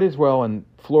work quite as well in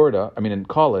Florida, in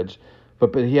college,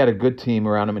 but he had a good team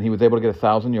around him, and he was able to get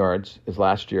 1,000 yards his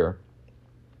last year.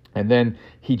 And then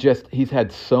he's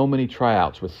had so many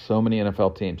tryouts with so many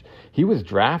NFL teams. He was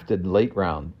drafted late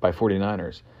round by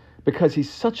 49ers because he's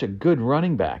such a good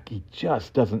running back. He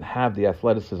just doesn't have the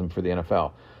athleticism for the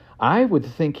NFL. I would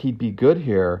think he'd be good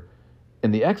here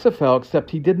in the XFL,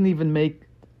 except he didn't even make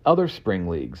other spring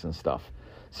leagues and stuff.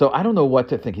 So I don't know what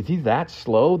to think. Is he that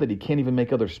slow that he can't even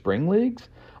make other spring leagues?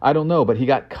 I don't know, but he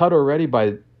got cut already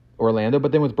by Orlando,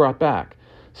 but then was brought back.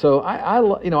 So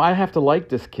I have to like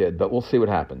this kid, but we'll see what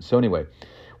happens. So anyway,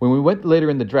 when we went later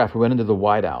in the draft, we went into the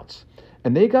wideouts,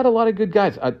 and they got a lot of good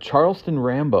guys. Charleston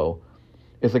Rambo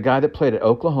is a guy that played at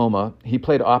Oklahoma. He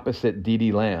played opposite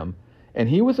D.D. Lamb, and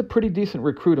he was a pretty decent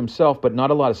recruit himself, but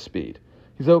not a lot of speed.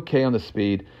 He's okay on the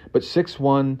speed, but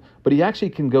 6'1", but he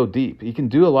actually can go deep. He can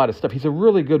do a lot of stuff. He's a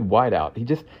really good wideout.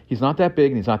 He's not that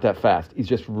big and he's not that fast. He's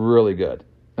just really good.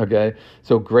 Okay,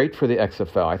 so great for the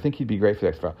XFL. I think he'd be great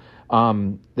for the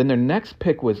XFL. Then their next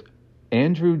pick was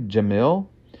Andrew Jamil,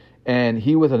 and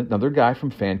he was another guy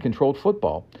from fan-controlled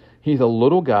football. He's a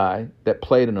little guy that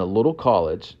played in a little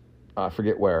college, I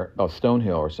forget where,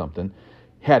 Stonehill or something.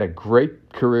 Had a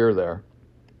great career there.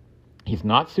 He's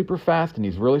not super fast, and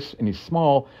he's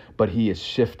small, but he is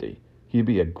shifty. He'd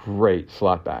be a great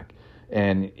slot back.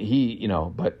 And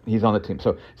but he's on the team.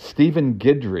 So Stephen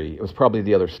Guidry was probably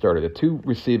the other starter. The two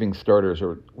receiving starters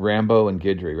are Rambo and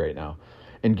Guidry right now.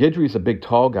 And Guidry's a big,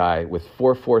 tall guy with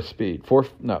 4.4 speed.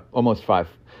 4.4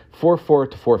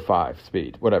 to 4.5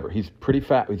 speed, whatever. He's pretty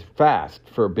fast. He's fast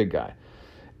for a big guy.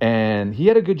 And he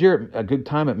had a good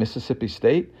time at Mississippi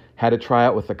State. Had a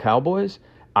tryout with the Cowboys.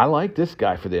 I like this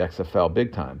guy for the XFL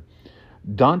big time.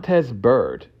 Dontez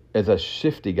Bird is a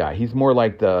shifty guy. He's more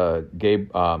like the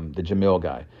Jamil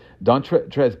guy.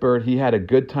 Dontez Bird, he had a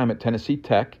good time at Tennessee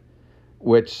Tech,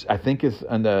 which I think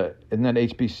isn't that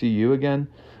HBCU again?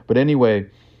 But anyway,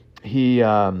 he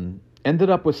ended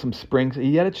up with some springs.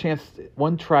 He had a chance,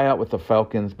 one tryout with the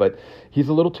Falcons, but he's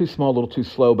a little too small, a little too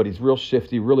slow, but he's real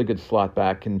shifty, really good slot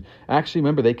back. And actually,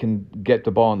 remember, they can get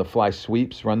the ball on the fly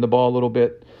sweeps, run the ball a little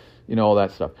bit, all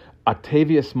that stuff.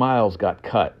 Octavius Miles got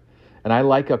cut. And I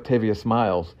like Octavius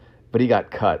Miles, but he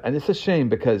got cut. And it's a shame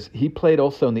because he played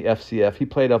also in the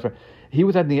FCF. He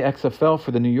was at the XFL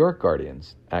for the New York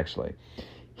Guardians, actually.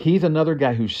 He's another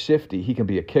guy who's shifty. He can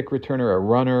be a kick returner, a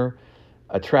runner,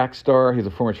 a track star. He's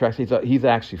a former track star. He's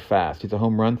actually fast. He's a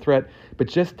home run threat, but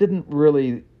just he's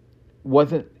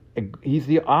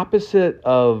the opposite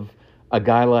of a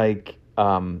guy like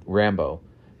Rambo,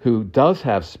 who does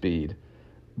have speed,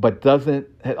 but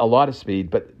a lot of speed,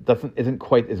 but isn't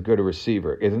quite as good a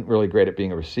receiver, isn't really great at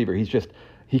being a receiver.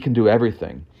 He can do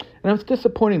everything. And it's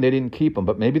disappointing they didn't keep him,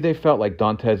 but maybe they felt like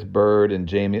Dontez Byrd and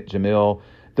Jamil,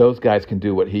 those guys can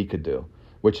do what he could do,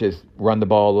 which is run the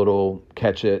ball a little,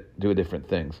 catch it, do different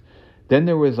things. Then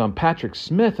there was Patrick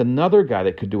Smith, another guy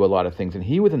that could do a lot of things, and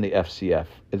he was in the FCF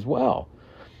as well.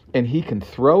 And he can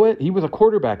throw it. He was a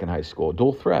quarterback in high school,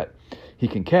 dual threat. He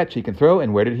can catch, he can throw,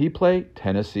 and where did he play?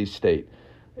 Tennessee State.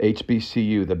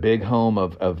 HBCU, the big home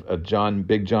of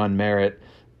Big John Merritt,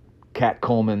 Cat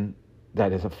Coleman,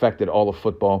 that has affected all of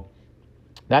football.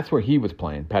 That's where he was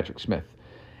playing, Patrick Smith.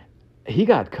 He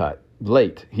got cut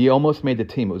late. He almost made the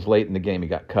team. It was late in the game. He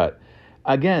got cut.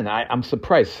 Again, I'm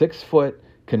surprised. 6 foot,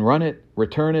 can run it,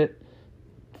 return it,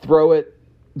 throw it,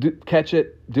 catch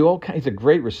it, do all kinds. He's a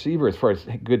great receiver as far as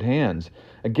good hands.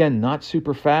 Again, not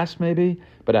super fast maybe,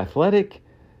 but athletic.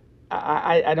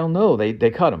 I don't know.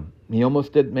 They cut him. He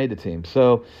almost made the team.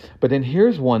 So, but then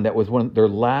here's one that was their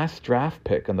last draft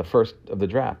pick on the first of the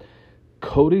draft,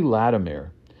 Cody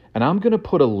Latimer. And I'm going to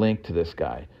put a link to this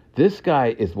guy. This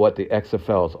guy is what the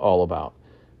XFL is all about.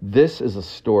 This is a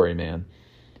story, man.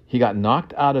 He got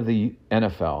knocked out of the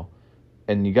NFL.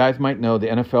 And you guys might know, the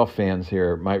NFL fans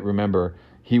here might remember,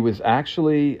 he was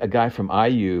actually a guy from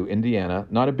IU, Indiana,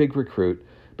 not a big recruit,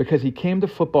 because he came to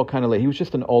football kind of late. He was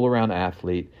just an all-around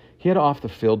athlete. He had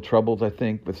off-the-field troubles, I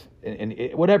think,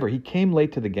 whatever. He came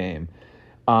late to the game,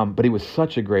 but he was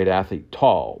such a great athlete.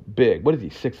 Tall, big. What is he,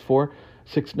 6'4"?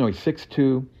 He's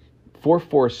 6'2",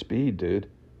 4.4 speed, dude.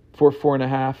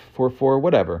 4.5, 4.4,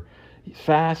 whatever. He's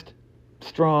fast,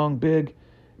 strong, big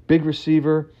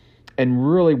receiver,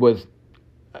 and really was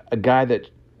a guy that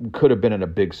could have been in a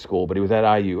big school, but he was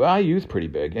at IU. IU's pretty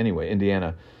big. Anyway,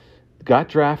 Indiana. Got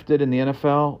drafted in the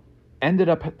NFL, ended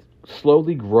up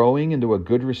slowly growing into a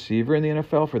good receiver in the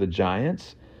NFL for the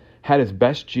Giants, had his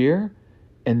best year,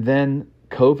 and then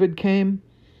COVID came,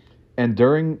 and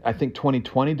during, I think,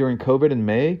 2020, during COVID in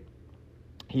May,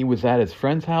 he was at his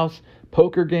friend's house,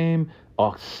 poker game,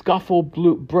 a scuffle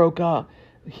broke out.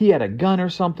 He had a gun or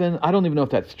something. I don't even know if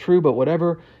that's true, but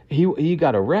whatever. He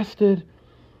got arrested,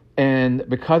 and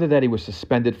because of that, he was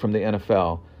suspended from the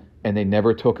NFL, and they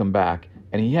never took him back,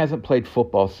 and he hasn't played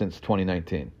football since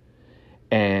 2019.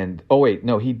 And, oh, wait,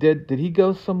 no, he did. Did he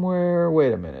go somewhere?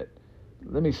 Wait a minute.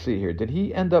 Let me see here. Did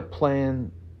he end up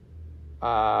playing?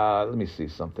 Let me see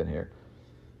something here.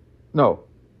 No.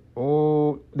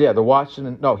 Oh, yeah, the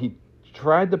Washington. No, he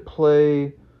tried to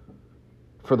play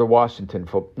for the Washington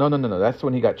football. No. That's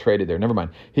when he got traded there. Never mind.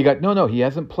 He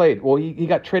hasn't played. Well, he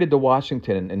got traded to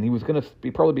Washington, and he was going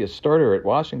to probably be a starter at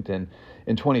Washington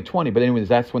in 2020. But anyways,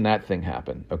 that's when that thing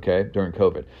happened, okay, during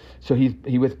COVID. So he's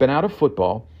been out of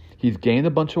football. He's gained a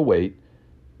bunch of weight.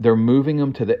 They're moving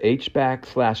him to the H-back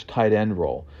 / tight end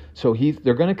role. So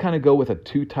they're going to kind of go with a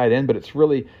 2 tight end, but it's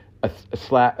really a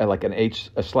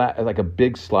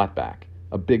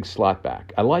big slot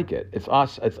back. I like it. It's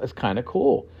awesome. It's kind of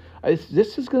cool.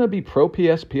 This is going to be Pro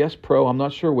PS Pro. I'm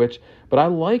not sure which, but I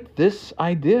like this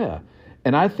idea,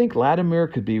 and I think Latimer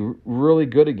could be really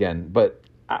good again. But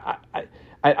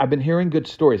I've been hearing good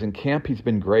stories. In camp, he's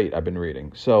been great. I've been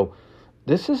reading. So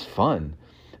this is fun.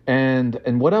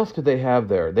 And what else do they have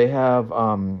there? They have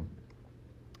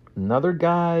another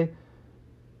guy,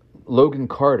 Logan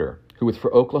Carter, who was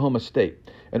for Oklahoma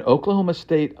State. And Oklahoma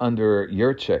State under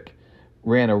Yurchik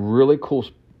ran a really cool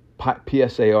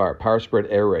PSAR, power spread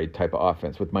air raid type of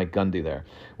offense with Mike Gundy there,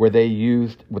 where they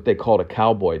used what they called a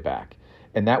cowboy back.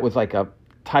 And that was like a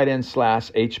tight end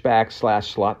 / H-back /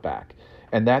 slot back.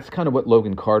 And that's kind of what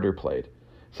Logan Carter played.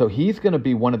 So he's going to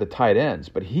be one of the tight ends,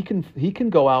 but he can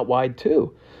go out wide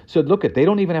too. So they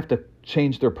don't even have to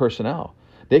change their personnel.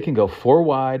 They can go 4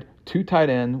 wide, 2 tight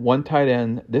end, 1 tight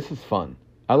end. This is fun.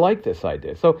 I like this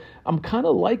idea. So I'm kind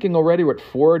of liking already what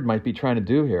Ford might be trying to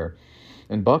do here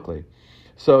in Buckley.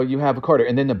 So you have a Carter.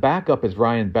 And then the backup is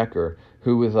Ryan Becker,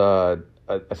 who is a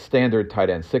standard tight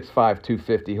end, 6'5",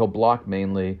 250. He'll block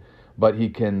mainly, but he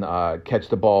can catch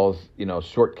the balls,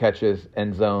 short catches,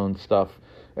 end zone stuff,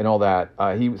 and all that.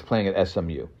 He was playing at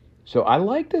SMU. So I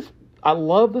like this. I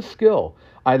love the skill.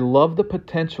 I love the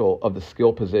potential of the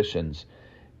skill positions,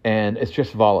 and it's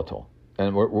just volatile.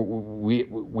 And we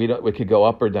could go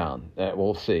up or down.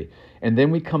 We'll see. And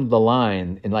then we come to the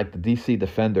line in like the DC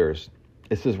Defenders.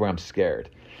 This is where I'm scared.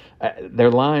 Their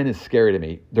line is scary to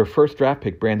me. Their first draft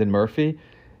pick, Brandon Murphy,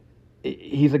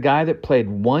 he's a guy that played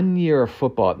 1 year of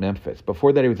football at Memphis.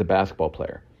 Before that, he was a basketball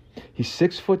player. He's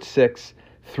 6'6",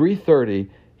 330.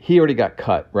 He already got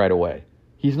cut right away.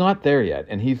 He's not there yet,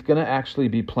 and he's going to actually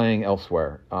be playing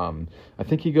elsewhere. I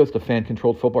think he goes to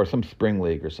fan-controlled football or some spring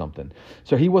league or something.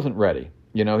 So he wasn't ready.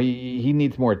 He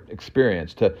needs more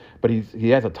experience but he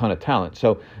has a ton of talent.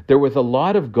 So there was a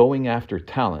lot of going after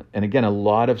talent, and again, a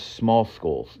lot of small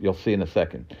schools. You'll see in a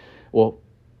second. Well,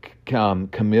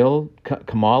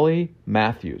 Kamali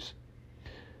Matthews,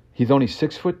 he's only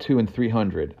 6'2" and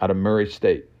 300 out of Murray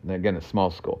State. And again, a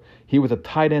small school. He was a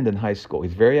tight end in high school.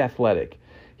 He's very athletic.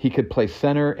 He could play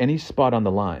center any spot on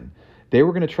the line. They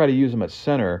were going to try to use him at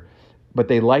center, but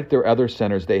they liked their other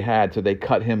centers they had, so they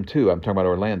cut him too. I'm talking about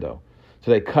Orlando.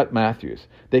 So they cut Matthews.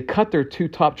 They cut their 2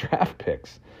 top draft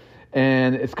picks.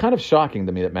 And it's kind of shocking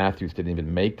to me that Matthews didn't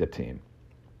even make the team.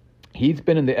 He's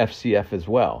been in the FCF as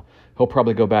well. He'll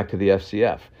probably go back to the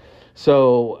FCF.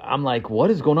 So I'm like, what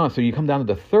is going on? So you come down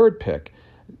to the 3rd pick,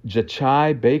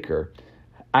 Jachai Baker.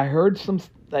 I heard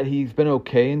that he's been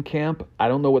okay in camp. I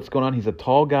don't know what's going on. He's a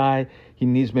tall guy. He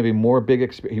needs maybe more big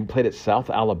experience. He played at South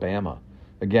Alabama.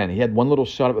 Again, he had one little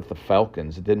shot with the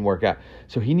Falcons. It didn't work out.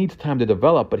 So he needs time to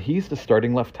develop, but he's the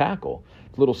starting left tackle.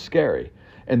 It's a little scary.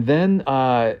 And then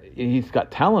he's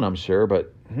got talent, I'm sure,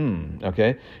 but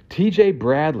okay. TJ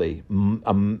Bradley,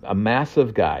 a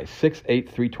massive guy, 6'8",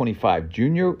 325,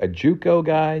 a JUCO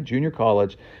guy, junior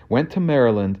college, went to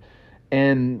Maryland,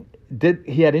 and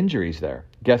he had injuries there.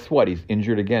 Guess what? He's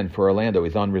injured again for Orlando.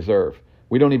 He's on reserve.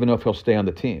 We don't even know if he'll stay on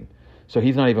the team. So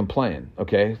he's not even playing,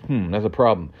 okay? That's a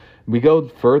problem. We go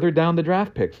further down the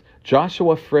draft picks.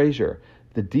 Joshua Frazier,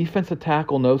 the defensive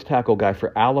tackle, nose tackle guy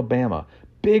for Alabama.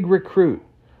 Big recruit,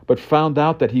 but found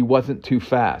out that he wasn't too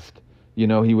fast. He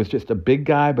was just a big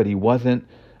guy, but he wasn't.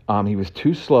 He was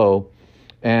too slow.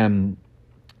 And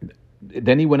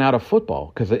then he went out of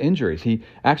football because of injuries. He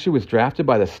actually was drafted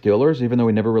by the Steelers, even though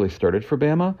he never really started for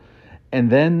Bama. And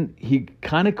then he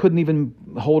kind of couldn't even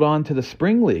hold on to the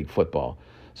spring league football.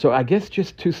 So I guess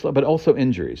just too slow, but also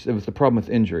injuries. It was the problem with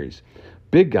injuries.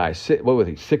 Big guy, what was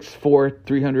he, 6'4",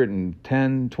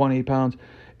 310, 20 pounds.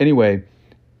 Anyway,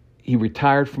 he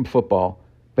retired from football,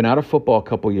 been out of football a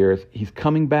couple years. He's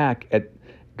coming back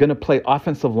going to play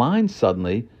offensive line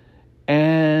suddenly,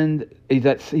 and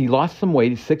he lost some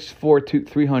weight. He's 6'4",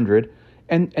 300,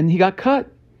 and he got cut.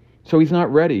 So he's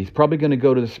not ready. He's probably going to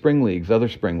go to the spring leagues, other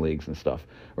spring leagues and stuff,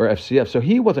 or FCF. So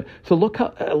he wasn't. So look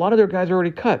how a lot of their guys are already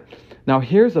cut. Now,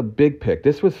 here's a big pick.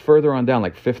 This was further on down,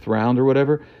 like 5th round or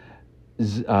whatever.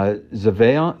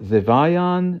 Zevayan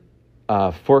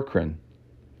Furquin.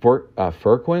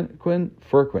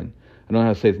 Furquin. I don't know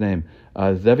how to say his name.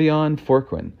 Zevayan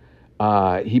Furquin.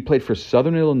 He played for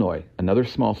Southern Illinois, another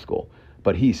small school.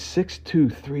 But he's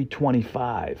 6'2",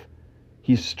 325.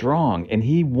 He's strong, and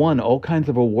he won all kinds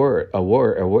of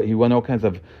he won all kinds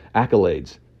of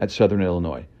accolades at Southern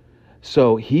Illinois.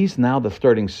 So he's now the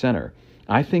starting center.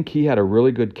 I think he had a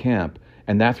really good camp,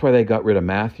 and that's why they got rid of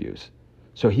Matthews.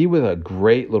 So he was a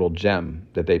great little gem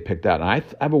that they picked out. And I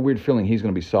have a weird feeling he's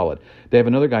going to be solid. They have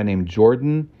another guy named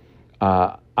Jordan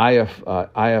Iafos,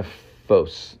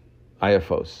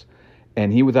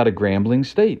 and he was out of Grambling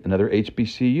State, another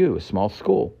HBCU, a small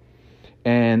school.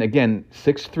 And again,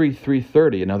 6'3",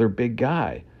 330, another big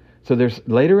guy. So there's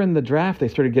later in the draft, they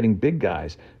started getting big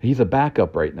guys. He's a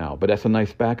backup right now, but that's a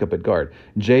nice backup at guard.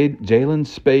 Jalen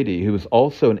Spady, who is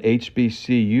also an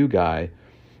HBCU guy,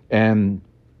 and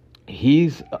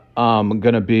he's going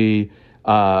to be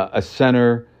a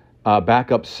center,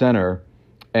 backup center,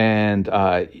 and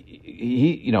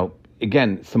he,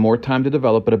 again, some more time to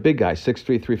develop, but a big guy, 6'3",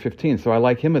 315. So I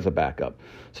like him as a backup.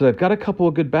 So they've got a couple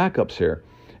of good backups here.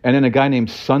 And then a guy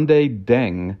named Sunday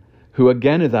Deng, who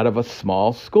again is out of a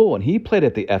small school, and he played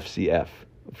at the FCF,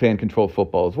 fan-controlled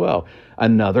football as well.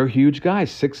 Another huge guy,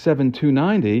 6'7",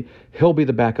 290. He'll be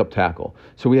the backup tackle.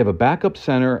 So we have a backup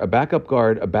center, a backup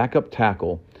guard, a backup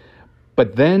tackle.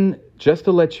 But then, just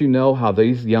to let you know how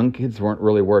these young kids weren't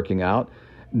really working out,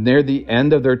 near the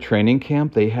end of their training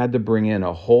camp, they had to bring in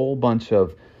a whole bunch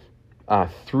of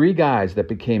 3 guys that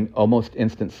became almost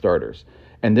instant starters.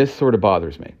 And this sort of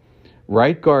bothers me.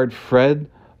 Right guard Fred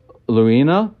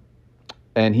Luina,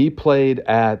 and he played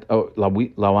at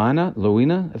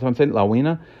Lawina, that's what I'm saying,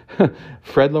 Lawina,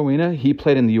 Fred Lawina. He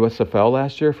played in the USFL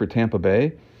last year for Tampa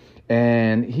Bay,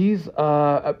 and he's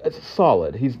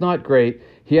solid. He's not great.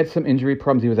 He had some injury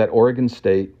problems. He was at Oregon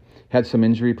State, had some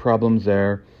injury problems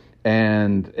there,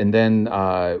 and then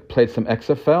played some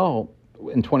XFL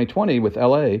in 2020 with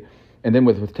LA, and then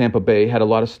with Tampa Bay, had a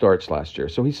lot of starts last year.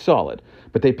 So he's solid.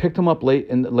 But they picked him up late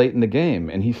in the game,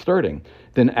 and he's starting.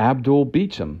 Then Abdul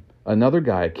Beecham, another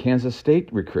guy, a Kansas State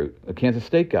recruit, a Kansas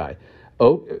State guy.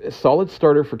 Oh, a solid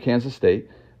starter for Kansas State.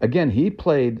 Again, he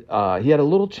played, he had a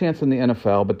little chance in the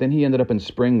NFL, but then he ended up in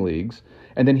spring leagues.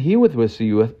 And then he was with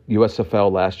the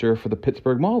USFL last year for the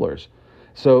Pittsburgh Maulers.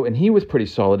 So, and he was pretty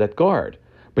solid at guard.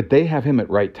 But they have him at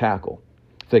right tackle.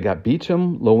 So they got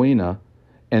Beecham, Lowina,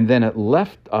 and then at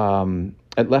left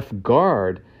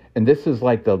guard, and this is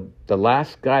like the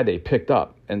last guy they picked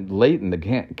up, and late in the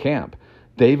camp,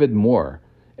 David Moore,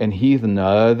 and he's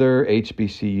another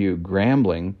HBCU,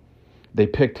 Grambling. They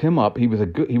picked him up. He was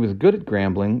good at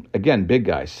Grambling. Again, big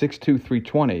guy, 6'2",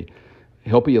 320.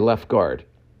 He'll be a left guard.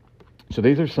 So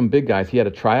these are some big guys. He had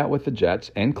a tryout with the Jets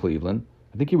and Cleveland.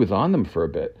 I think he was on them for a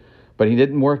bit, but he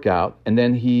didn't work out. And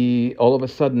then all of a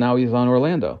sudden, now he's on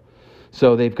Orlando.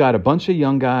 So they've got a bunch of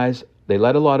young guys. They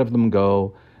let a lot of them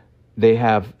go. They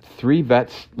have 3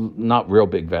 vets, not real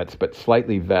big vets, but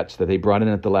slightly vets that they brought in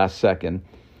at the last second.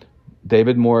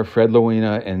 David Moore, Fred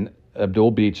Lowina, and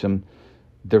Abdul Beecham.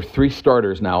 They're 3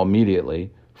 starters now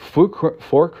immediately.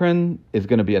 Forkren is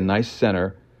going to be a nice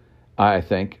center, I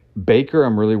think. Baker,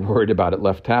 I'm really worried about at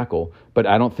left tackle, but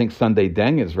I don't think Sunday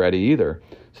Deng is ready either.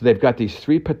 So they've got these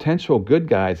 3 potential good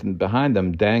guys, and behind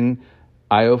them, Deng,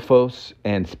 Iofos,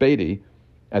 and Spady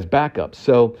as backups.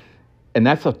 So, and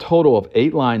that's a total of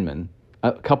 8 linemen,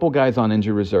 a couple guys on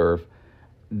injury reserve.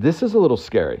 This is a little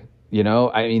scary. You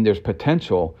know, I mean, there's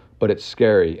potential, but it's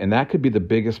scary. And that could be the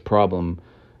biggest problem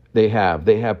they have.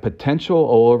 They have potential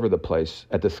all over the place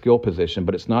at the skill position,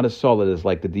 but it's not as solid as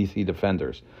like the DC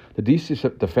defenders. The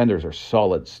DC defenders are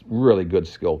solid, really good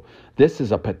skill. This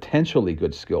is a potentially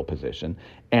good skill position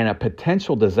and a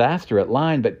potential disaster at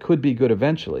line, but could be good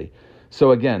eventually.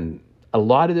 So again, a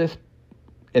lot of this,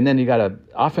 and then you got an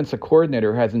offensive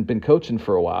coordinator who hasn't been coaching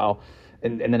for a while,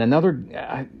 and then another.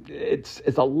 It's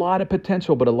a lot of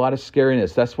potential, but a lot of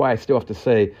scariness. That's why I still have to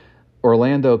say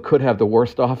Orlando could have the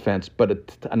worst offense, but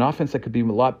an offense that could be a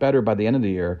lot better by the end of the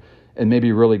year and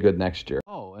maybe really good next year.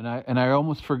 Oh, and I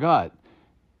almost forgot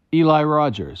Eli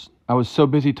Rogers. I was so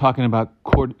busy talking about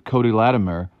Cody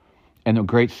Latimer and the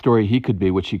great story he could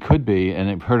be, which he could be, and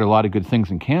I've heard a lot of good things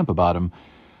in camp about him.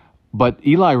 But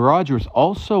Eli Rogers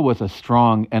also was a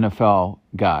strong NFL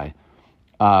guy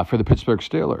for the Pittsburgh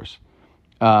Steelers.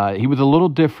 He was a little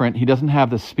different. He doesn't have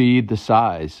the speed, the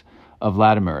size of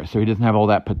Latimer, so he doesn't have all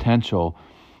that potential,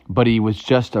 but he was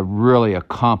just a really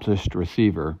accomplished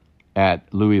receiver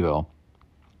at Louisville.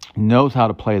 Knows how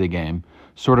to play the game,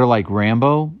 sort of like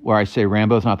Rambo, where I say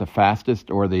Rambo's not the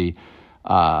fastest or the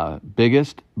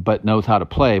biggest, but knows how to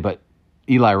play. But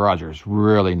Eli Rogers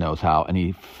really knows how, and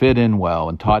he fit in well.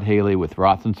 And Todd Haley with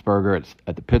Roethlisberger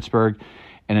at the Pittsburgh,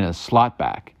 and in a slot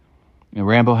back. And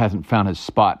Rambo hasn't found his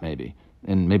spot, maybe.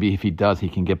 And maybe if he does, he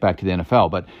can get back to the NFL.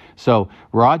 But so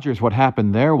Rodgers, what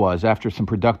happened there was after some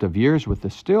productive years with the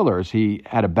Steelers, he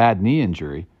had a bad knee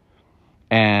injury,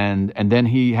 and then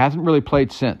he hasn't really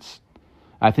played since.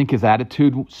 I think his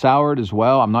attitude soured as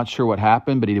well. I'm not sure what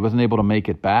happened, but he wasn't able to make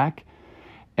it back.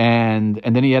 And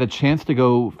then he had a chance to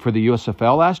go for the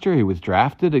USFL last year. He was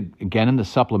drafted again in the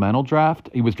supplemental draft.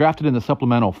 He was drafted in the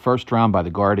supplemental first round by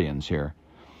the Guardians here.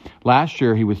 Last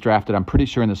year, he was drafted, I'm pretty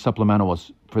sure, in the supplemental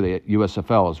was for the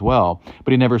USFL as well,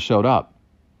 but he never showed up.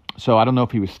 So I don't know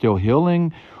if he was still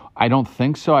healing. I don't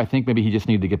think so. I think maybe he just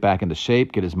needed to get back into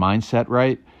shape, get his mindset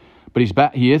right. But he's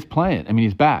back. He is playing. I mean,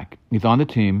 he's back. He's on the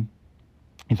team.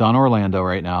 He's on Orlando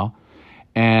right now.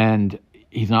 And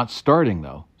he's not starting,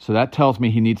 though. So that tells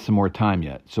me he needs some more time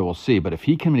yet. So we'll see. But if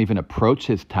he can even approach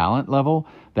his talent level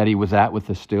that he was at with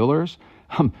the Steelers,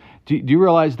 do you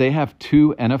realize they have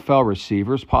 2 NFL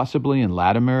receivers possibly in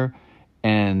Latimer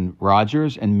and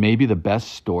Rodgers, and maybe the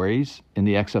best stories in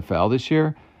the XFL this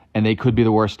year, and they could be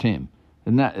the worst team.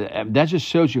 And that just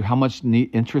shows you how much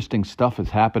interesting stuff is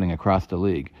happening across the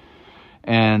league.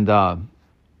 And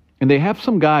they have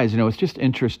some guys, it's just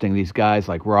interesting, these guys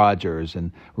like Rodgers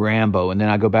and Rambo, and then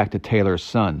I go back to Taylor's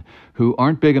son, who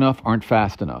aren't big enough, aren't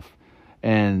fast enough.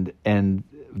 And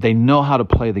they know how to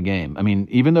play the game. I mean,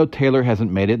 even though Taylor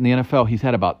hasn't made it in the NFL, he's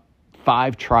had about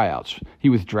 5 tryouts. He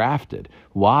was drafted.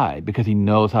 Why? Because he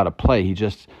knows how to play.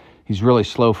 He's really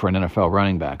slow for an NFL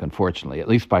running back, unfortunately, at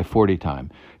least by 40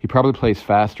 time. He probably plays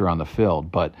faster on the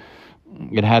field, but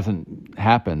it hasn't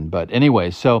happened. But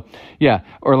anyway, so yeah,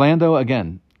 Orlando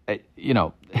again.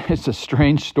 It's a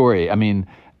strange story. I mean,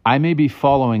 I may be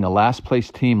following a last place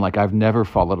team like I've never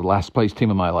followed a last place team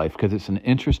in my life, because it's an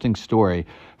interesting story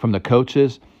from the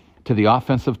coaches to the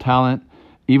offensive talent,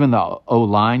 even the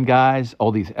O-line guys,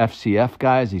 all these FCF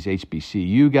guys, these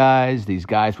HBCU guys, these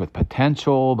guys with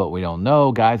potential, but we don't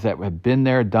know, guys that have been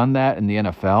there, done that in the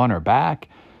NFL and are back.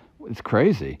 It's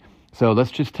crazy. So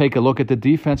let's just take a look at the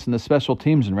defense and the special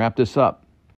teams and wrap this up.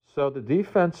 So the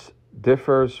defense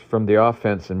differs from the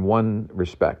offense in one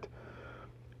respect.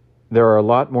 There are a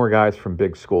lot more guys from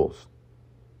big schools.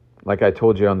 Like I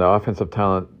told you, on the offensive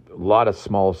talent, a lot of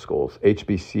small schools,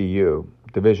 HBCU,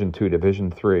 Division II,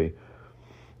 Division III,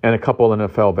 and a couple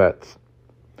NFL vets.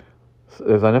 So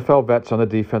there's NFL vets on the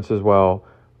defense as well,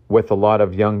 with a lot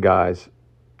of young guys.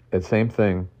 And same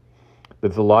thing.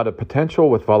 There's a lot of potential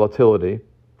with volatility,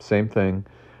 same thing.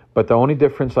 But the only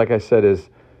difference, like I said, is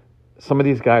some of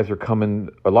these guys are coming,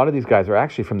 a lot of these guys are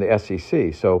actually from the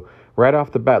SEC. So right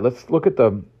off the bat, let's look at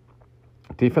the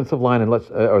defensive line and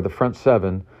or the front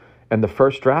seven. And the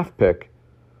first draft pick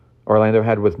Orlando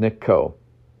had was Nick Coe.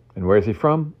 And where is he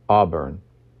from? Auburn.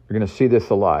 You're going to see this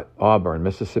a lot. Auburn,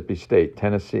 Mississippi State,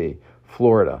 Tennessee,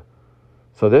 Florida.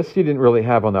 So this you didn't really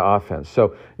have on the offense.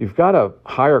 So you've got a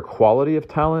higher quality of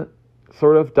talent,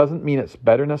 sort of. Doesn't mean it's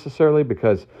better necessarily,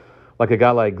 because like a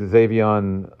guy like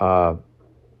Xavion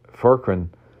Forkran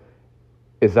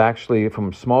is actually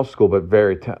from small school, but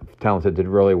very talented, did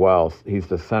really well. He's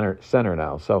the center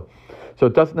now. So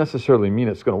it doesn't necessarily mean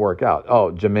it's going to work out.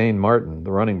 Oh, Jermaine Martin,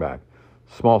 the running back,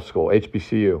 small school,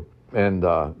 HBCU, and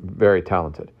very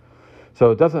talented.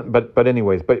 So it doesn't, but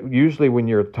anyways, but usually when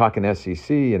you're talking SEC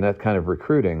and that kind of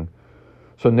recruiting,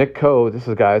 so Nick Coe, this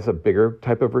guy's a bigger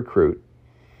type of recruit.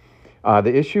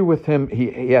 The issue with him,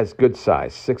 he has good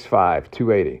size, 6'5",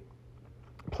 280.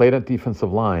 Played at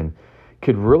defensive line,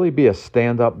 could really be a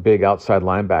stand-up big outside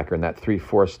linebacker in that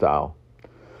 3-4 style.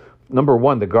 Number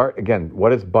one, the guard, again,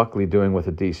 what is Buckley doing with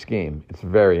a D scheme? It's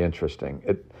very interesting.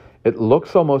 It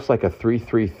looks almost like a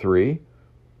 3-3-3.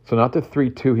 So not the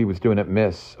 3-2 he was doing at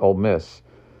Ole Miss,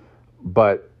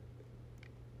 but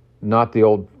not the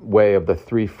old way of the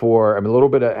 3-4. I mean, a little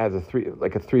bit has a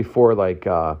 3-4 like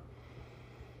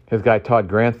his guy Todd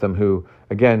Grantham, who,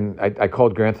 again, I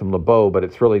called Grantham LeBeau, but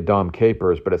it's really Dom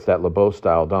Capers, but it's that LeBeau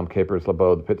style. Dom Capers,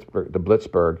 LeBeau, the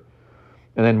Blitzburg,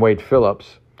 and then Wade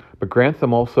Phillips. But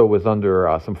Grantham also was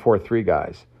under some 4-3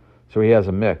 guys, so he has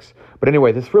a mix. But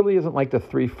anyway, this really isn't like the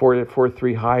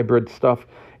 3-4-3 hybrid stuff.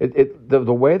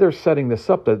 The way they're setting this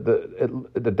up,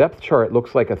 the depth chart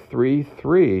looks like a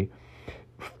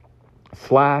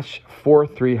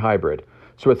 3-3/4-3 hybrid.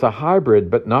 So it's a hybrid,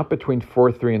 but not between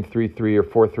 4-3 and 3-3 or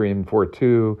 4-3 and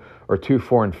 4-2 or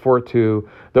 2-4 and 4-2.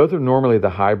 Those are normally the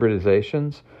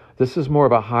hybridizations. This is more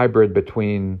of a hybrid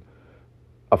between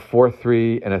a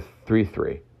 4-3 and a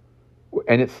 3-3.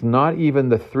 And it's not even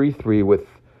the 3-3 with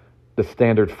the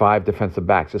standard 5 defensive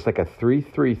backs. It's like a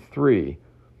 3-3-3,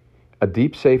 a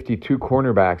deep safety, 2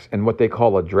 cornerbacks, and what they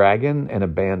call a dragon and a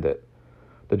bandit.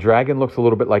 The dragon looks a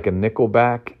little bit like a nickel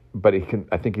back, but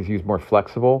I think he's used more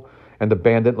flexible. And the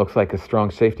bandit looks like a strong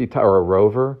safety or a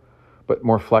rover, but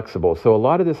more flexible. So a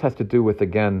lot of this has to do with,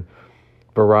 again,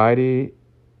 variety,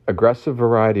 aggressive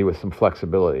variety with some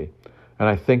flexibility. And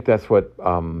I think that's what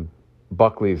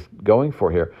Buckley's going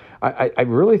for here. I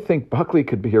really think Buckley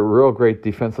could be a real great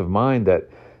defensive mind that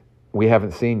we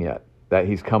haven't seen yet, that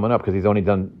he's coming up, because he's only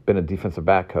been a defensive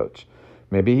back coach.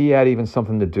 Maybe he had even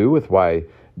something to do with why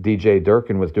DJ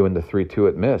Durkin was doing the 3-2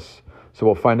 at Miss. So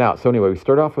we'll find out. So anyway, we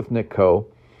start off with Nick Coe.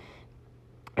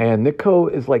 And Nick Coe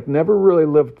is like never really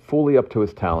lived fully up to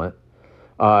his talent.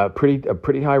 A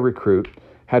pretty high recruit.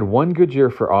 Had one good year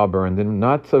for Auburn, then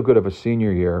not so good of a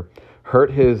senior year. Hurt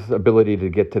his ability to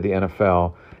get to the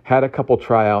NFL. Had a couple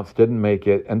tryouts, didn't make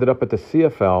it. Ended up at the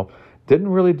CFL. Didn't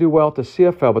really do well at the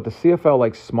CFL, but the CFL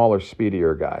likes smaller,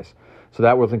 speedier guys. So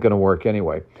that wasn't going to work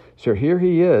anyway. So here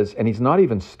he is, and he's not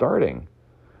even starting.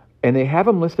 And they have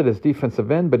him listed as defensive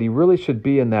end, but he really should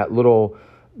be in that little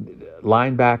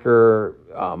linebacker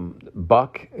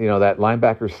buck, that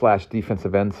linebacker /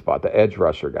 defensive end spot, the edge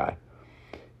rusher guy.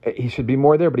 He should be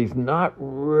more there, but he's not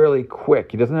really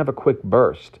quick. He doesn't have a quick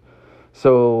burst.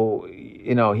 So,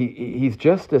 he's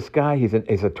just this guy. He's a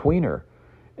tweener.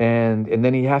 And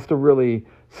then he has to really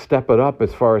step it up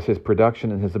as far as his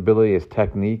production and his ability, his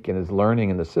technique, and his learning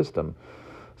in the system.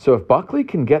 So if Buckley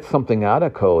can get something out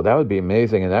of Coe, that would be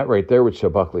amazing. And that right there would show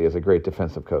Buckley as a great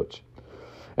defensive coach.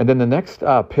 And then the next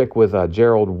pick was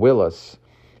Gerald Willis,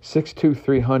 6'2",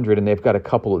 300, and they've got a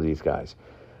couple of these guys.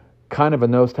 Kind of a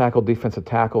nose tackle, defensive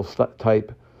tackle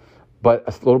type. but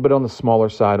a little bit on the smaller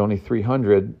side, only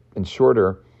 300 and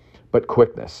shorter, but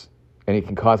quickness. And he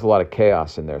can cause a lot of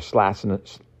chaos in there, slashing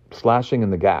in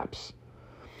the gaps.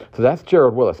 So that's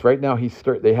Gerald Willis. Right now,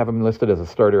 they have him listed as a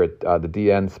starter at the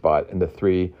DN spot in the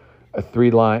three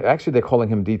line. Actually, they're calling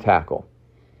him D tackle.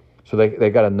 So they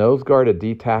got a nose guard, a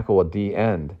D tackle, a D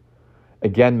end.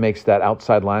 Again, makes that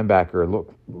outside linebacker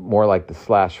look more like the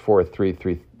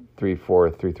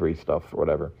 /4-3-3-4-3-3 stuff or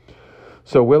whatever.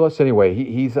 So Willis, anyway,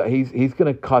 he's going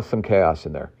to cause some chaos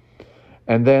in there.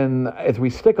 And then as we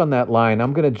stick on that line,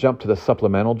 I'm going to jump to the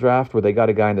supplemental draft where they got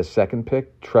a guy in the second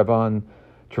pick, Trevon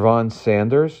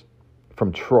Sanders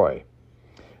from Troy.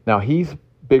 Now, he's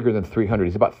bigger than 300.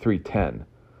 He's about 310.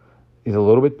 He's a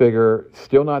little bit bigger,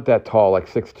 still not that tall, like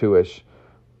 6'2"-ish,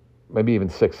 maybe even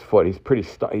 6 foot. He's pretty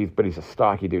but he's a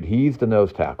stocky dude. He's the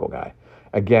nose tackle guy.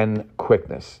 Again,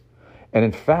 quickness. And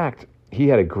in fact, he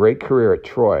had a great career at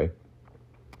Troy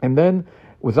and then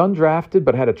was undrafted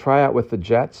but had a tryout with the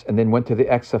Jets and then went to the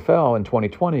XFL in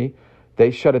 2020. They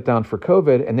shut it down for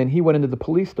COVID, and then he went into the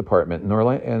police department in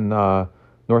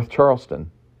North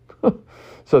Charleston.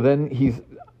 So then he's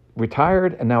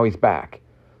retired, and now he's back.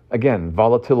 Again,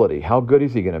 volatility. How good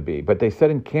is he going to be? But they said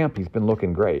in camp he's been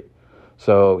looking great.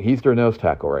 So he's their nose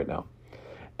tackle right now.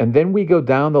 And then we go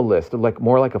down the list,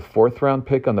 more like a 4th-round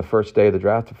pick on the first day of the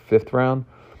draft, 5th round.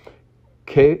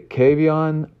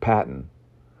 Kavion Patton.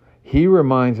 He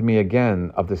reminds me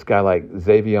again of this guy like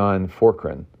Xavion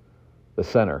Forkran, the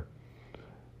center.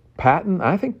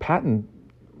 I think Patton,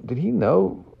 did he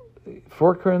know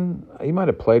Forkran? He might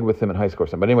have played with him in high school or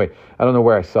something. But anyway, I don't know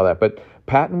where I saw that. But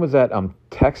Patton was at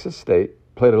Texas State,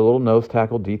 played a little nose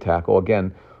tackle, D tackle.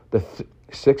 Again, the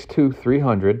 6'2",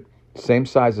 300, same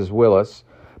size as Willis,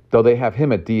 though they have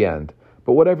him at D end.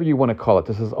 But whatever you want to call it,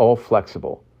 this is all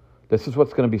flexible. This is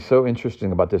what's going to be so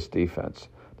interesting about this defense,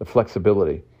 the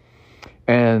flexibility.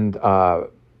 And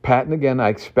Patton, again, I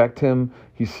expect him,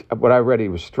 what I read, he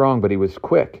was strong, but he was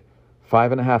quick.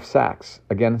 5.5 sacks.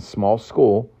 Again, small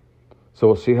school. So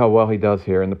we'll see how well he does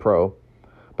here in the pro.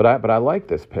 But I like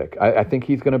this pick. I think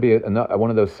he's going to be one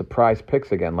of those surprise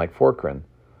picks again, like Forkran.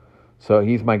 So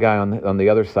he's my guy on the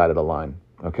other side of the line.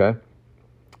 Okay?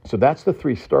 So that's the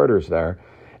 3 starters there.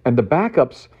 And the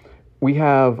backups, we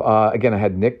have, again, I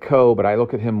had Nick Coe, but I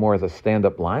look at him more as a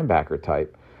stand-up linebacker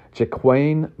type.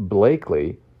 Jaquane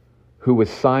Blakely, who was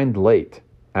signed late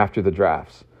after the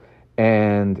drafts.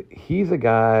 And he's a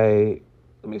guy,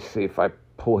 let me see if I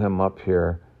pull him up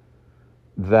here,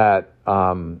 that,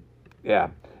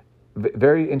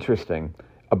 very interesting.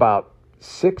 About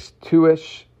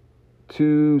 6'2"-ish,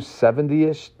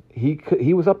 270-ish.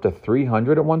 He was up to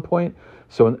 300 at one point.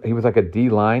 So he was like a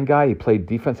D-line guy. He played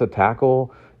defensive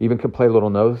tackle, even could play a little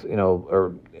nose,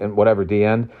 or in whatever,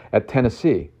 D-end at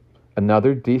Tennessee.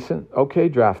 Another decent, okay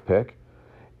draft pick.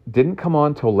 Didn't come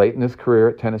on till late in his career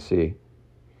at Tennessee.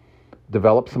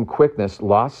 Developed some quickness,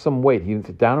 lost some weight. He's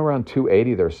down around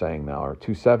 280, they're saying now, or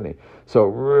 270. So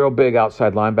real big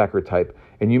outside linebacker type.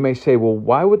 And you may say, well,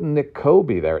 why wouldn't Nick Coe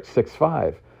be there at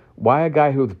 6'5"? Why a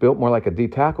guy who's built more like a D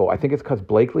tackle? I think it's because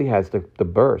Blakely has the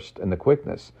burst and the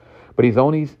quickness. But he's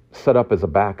only set up as a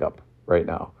backup right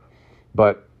now.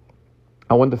 But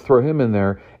I wanted to throw him in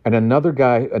there. And another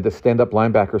guy at the stand-up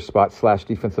linebacker spot /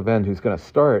 defensive end who's going to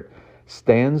start,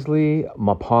 Stanley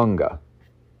Maponga.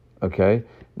 Okay?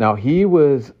 Now, he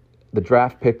was the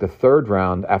draft pick, the 3rd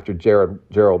round after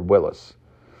Gerald Willis.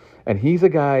 And he's a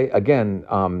guy, again,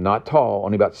 not tall,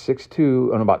 only about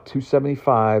 6'2", and about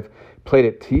 275, played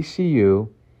at TCU,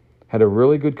 had a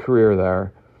really good career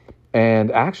there,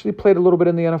 and actually played a little bit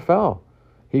in the NFL.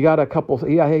 He got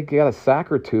a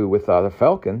sack or 2 with the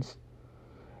Falcons.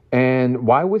 And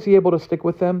why was he able to stick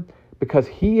with them? Because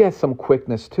he has some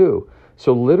quickness too.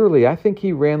 So literally, I think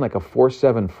he ran like a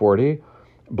 4.7 40.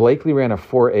 Blakely ran a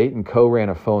 4.8 and Coe ran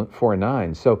a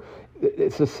 4.9. So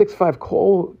it's a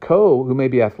 6'5" Coe who may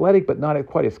be athletic, but not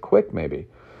quite as quick maybe.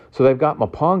 So they've got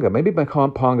Maponga. Maybe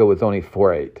Maponga was only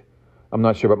 4.8. I'm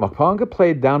not sure. But Maponga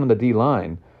played down on the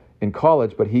D-line in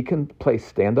college, but he can play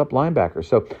stand-up linebacker.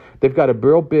 So they've got a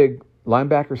real big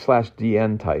linebacker /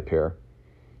 DN type here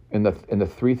in the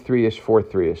 3-3-ish,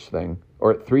 4-3-ish thing,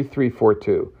 or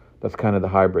 3-3-4-2. That's kind of the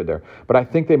hybrid there. But I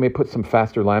think they may put some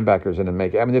faster linebackers in and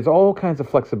make it. I mean, there's all kinds of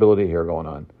flexibility here going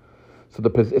on. So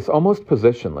it's almost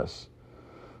positionless.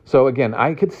 So again,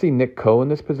 I could see Nick Coe in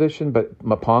this position, but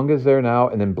Maponga's there now,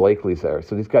 and then Blakely's there.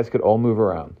 So these guys could all move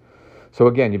around. So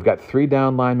again, you've got 3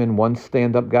 down linemen, 1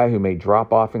 stand-up guy who may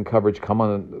drop off in coverage, come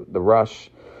on the rush,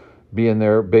 be in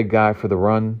there, big guy for the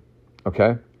run.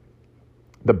 Okay?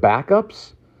 The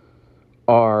backups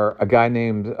are a guy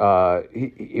named,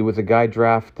 he was a guy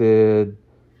drafted,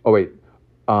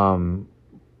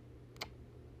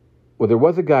 well, there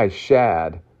was a guy,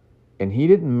 Shad, and he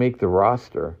didn't make the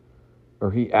roster,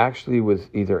 or he actually was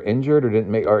either injured or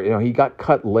didn't make, or he got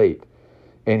cut late,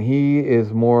 and he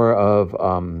is more of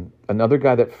another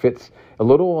guy that fits a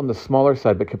little on the smaller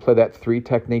side, but could play that 3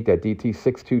 technique, that DT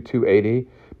 6'2", 280.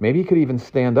 Maybe he could even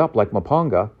stand up like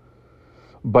Maponga,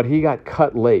 but he got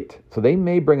cut late, so they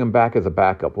may bring him back as a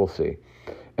backup. We'll see.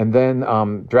 And then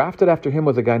drafted after him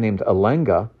was a guy named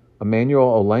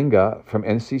Emmanuel Olenga from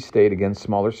NC State, again,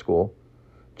 smaller school.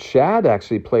 Chad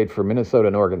actually played for Minnesota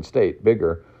and Oregon State,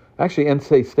 bigger. Actually,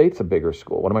 NC State's a bigger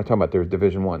school. What am I talking about? There's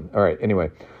Division I. All right, anyway.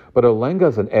 But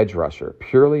Olenga's an edge rusher,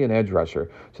 purely an edge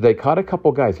rusher. So they caught a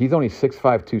couple guys. He's only 6'5",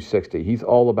 260. He's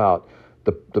all about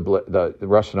the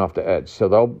rushing off the edge. So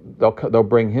they'll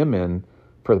bring him in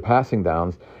for the passing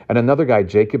downs. And another guy,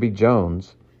 Jacoby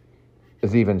Jones,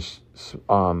 is even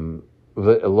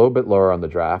a little bit lower on the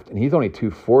draft, and he's only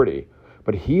 240.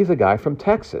 But he's a guy from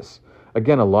Texas.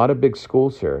 Again, a lot of big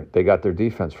schools here they got their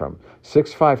defense from.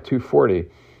 6'5", 240,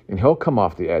 and he'll come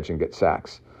off the edge and get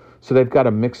sacks. So they've got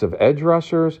a mix of edge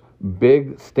rushers,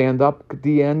 big stand-up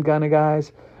D-end kind of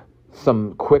guys,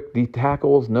 some quick D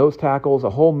tackles, nose tackles, a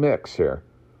whole mix here.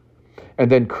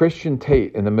 And then Christian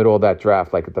Tate in the middle of that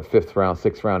draft, like at the 5th round,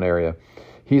 6th round area.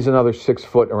 He's another 6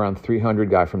 foot, around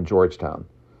 300 guy from Georgetown.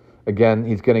 Again,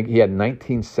 he had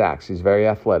 19 sacks. He's very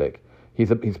athletic.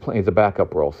 He's a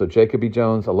backup role. So Jacoby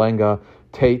Jones, Olenga,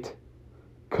 Tate,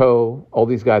 all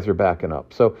these guys are backing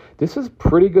up. So this is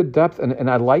pretty good depth, and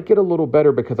I like it a little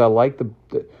better because I like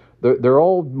they're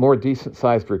all more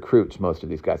decent-sized recruits, most of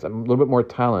these guys. I'm a little bit more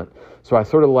talent. So I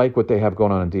sort of like what they have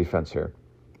going on in defense here.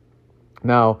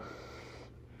 Now,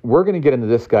 we're going to get into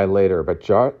this guy later, but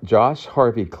Josh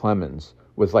Harvey Clemens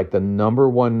was like the number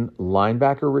 1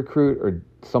 linebacker recruit or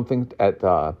something at they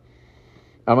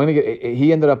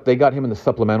got him in the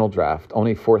supplemental draft,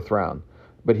 only 4th round.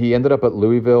 But he ended up at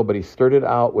Louisville, but he started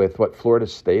out with, Florida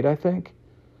State, I think,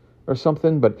 or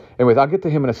something. But anyways, I'll get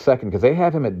to him in a second because they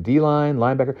have him at D-line,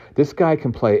 linebacker. This guy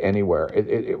can play anywhere.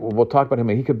 We'll talk about him.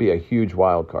 He could be a huge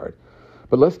wild card.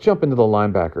 But let's jump into the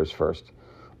linebackers first.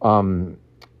 And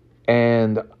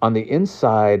on the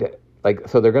inside,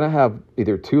 so they're going to have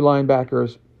either 2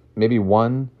 linebackers, maybe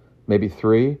 1, maybe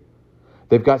 3.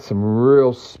 They've got some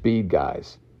real speed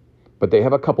guys, but they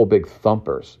have a couple big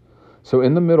thumpers. So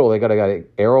in the middle, they got a guy,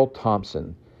 Errol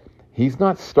Thompson. He's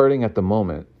not starting at the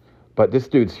moment, but this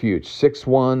dude's huge.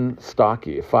 6'1",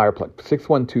 stocky, a fireplug,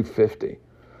 6'1", 250.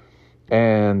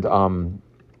 And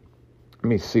let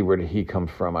me see, where did he come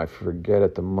from? I forget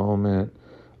at the moment.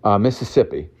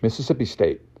 Mississippi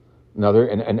State. Another,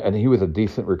 and he was a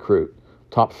decent recruit,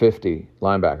 top 50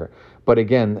 linebacker. But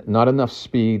again, not enough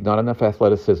speed, not enough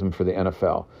athleticism for the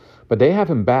NFL. But they have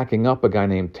him backing up a guy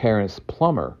named Terrence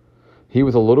Plummer. He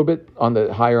was a little bit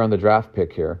higher on the draft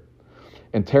pick here.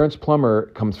 And Terrence Plummer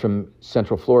comes from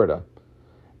Central Florida.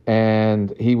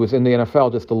 And he was in the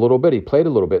NFL just a little bit. He played a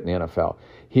little bit in the NFL.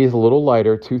 He's a little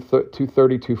lighter,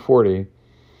 230, 240.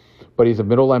 But he's a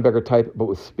middle linebacker type, but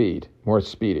with speed, more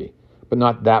speedy. But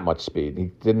not that much speed. He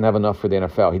didn't have enough for the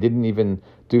NFL. He didn't even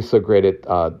do so great at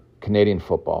Canadian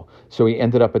football. So he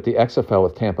ended up at the XFL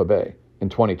with Tampa Bay in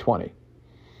 2020.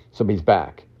 So he's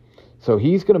back. So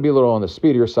he's going to be a little on the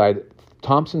speedier side.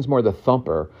 Thompson's more the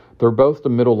thumper. They're both the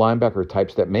middle linebacker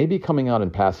types that may be coming out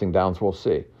and passing downs. We'll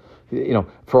see.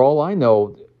 For all I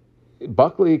know,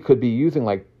 Buckley could be using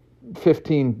like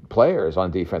 15 players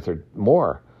on defense or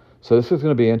more. So this is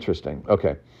going to be interesting.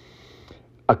 Okay.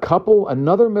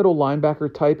 Another middle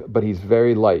linebacker type, but he's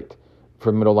very light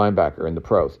for middle linebacker in the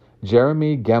pros.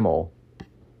 Jeremy Gemmel.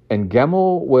 And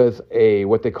Gemmel was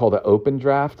what they call the open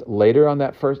draft. Later on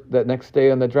that next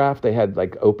day on the draft, they had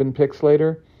like open picks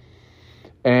later.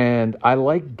 And I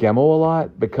like Gemmel a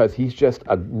lot because he's just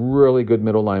a really good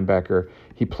middle linebacker.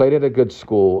 He played at a good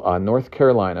school, North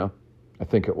Carolina, I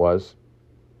think it was.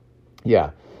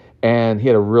 Yeah. And he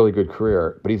had a really good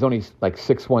career, but he's only like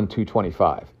 6'1",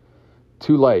 225.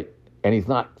 Too light, and he's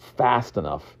not fast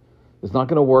enough. It's not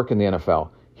going to work in the NFL.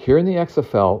 Here in the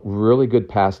XFL, really good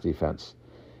pass defense,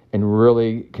 and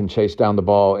really can chase down the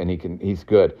ball, and he's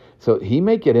good. So he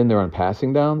may get in there on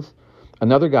passing downs.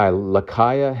 Another guy,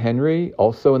 Lakia Henry,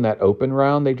 also in that open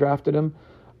round, they drafted him.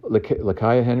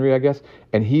 Lakia Henry, I guess.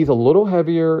 And he's a little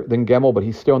heavier than Gemmel, but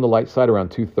he's still on the light side, around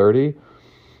 230.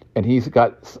 And he's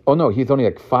only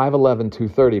like 5'11",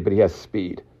 230, but he has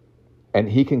speed. And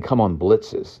he can come on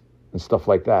blitzes and stuff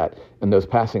like that, and those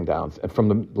passing downs from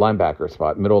the linebacker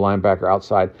spot, middle linebacker,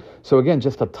 outside. So again,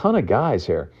 just a ton of guys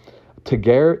here.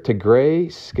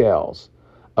 Tegray Scales,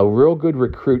 a real good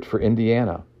recruit for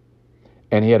Indiana,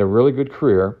 and he had a really good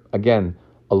career. Again,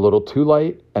 a little too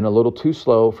light and a little too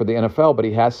slow for the NFL, but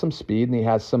he has some speed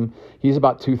and he's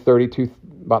about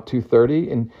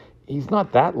 230, and he's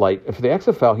not that light. For the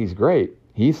XFL, he's great.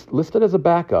 He's listed as a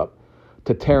backup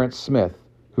to Terrence Smith,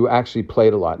 who actually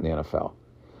played a lot in the NFL.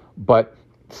 But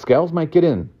Scales might get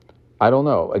in. I don't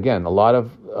know. Again, a lot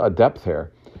of depth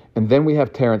here. And then we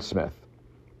have Terrence Smith.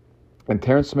 And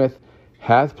Terrence Smith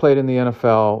has played in the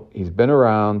NFL. He's been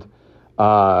around.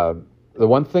 The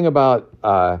one thing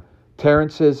about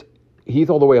Terrence is he's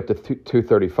all the way up to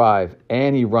 235,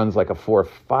 and he runs like a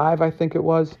 4.5, I think it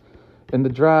was, in the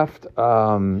draft.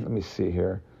 Let me see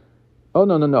here. Oh,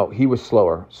 no. He was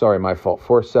slower. Sorry, my fault.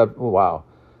 4.7. Oh, wow.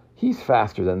 He's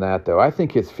faster than that, though. I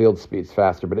think his field speed's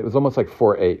faster, but it was almost like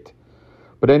 4.8.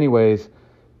 But anyways,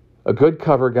 a good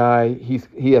cover guy. He's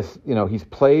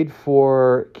played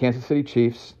for Kansas City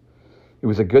Chiefs. He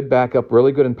was a good backup,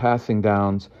 really good in passing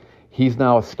downs. He's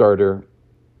now a starter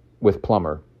with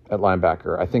Plummer at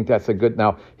linebacker. I think that's a good.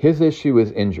 Now, his issue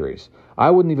is injuries. I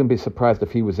wouldn't even be surprised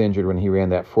if he was injured when he ran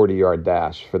that 40-yard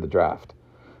dash for the draft,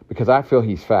 because I feel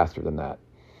he's faster than that.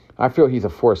 I feel he's a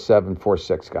 4.7,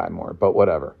 4.6 guy more, but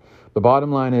whatever. The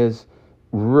bottom line is,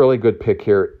 really good pick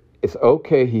here. It's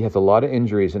okay. He has a lot of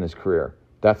injuries in his career.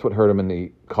 That's what hurt him in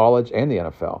the college and the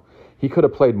NFL. He could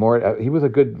have played more. He was a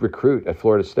good recruit at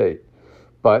Florida State.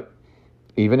 But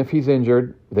even if he's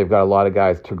injured, they've got a lot of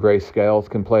guys. Gray Scales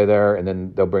can play there, and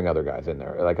then they'll bring other guys in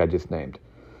there, like I just named.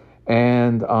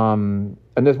 And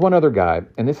there's one other guy,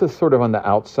 and this is sort of on the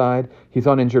outside. He's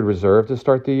on injured reserve to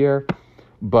start the year.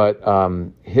 But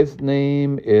his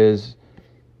name is,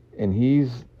 and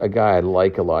he's a guy I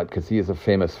like a lot because he is a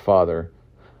famous father.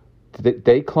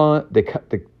 DeCallan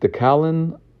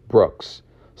Brooks,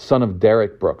 son of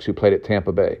Derek Brooks, who played at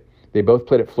Tampa Bay. They both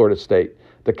played at Florida State.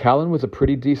 DeCallan was a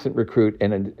pretty decent recruit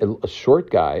and a short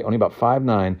guy, only about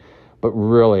 5'9", but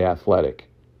really athletic.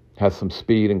 Has some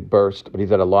speed and burst, but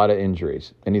he's had a lot of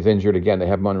injuries. And he's injured again. They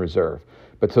have him on reserve.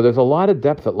 But so there's a lot of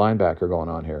depth at linebacker going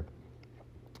on here.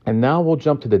 And now we'll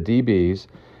jump to the DBs,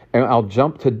 and I'll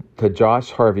jump to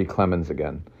Josh Harvey Clemens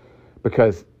again.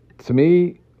 Because to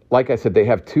me, like I said, they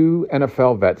have two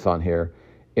NFL vets on here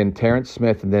in Terrence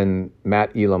Smith and then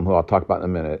Matt Elam, who I'll talk about in a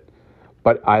minute.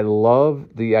 But I love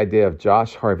the idea of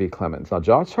Josh Harvey Clemens. Now,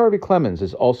 Josh Harvey Clemens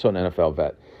is also an NFL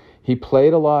vet. He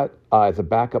played a lot as a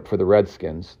backup for the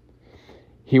Redskins.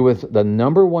 He was the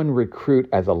number one recruit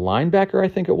as a linebacker, I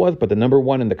think it was, but the number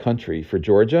one in the country for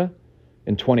Georgia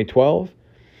in 2012.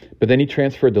 But then he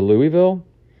transferred to Louisville,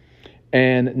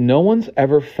 and no one's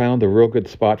ever found a real good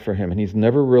spot for him, and he's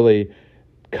never really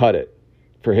cut it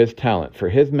for his talent, for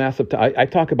his massive I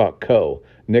talk about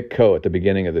Nick Coe at the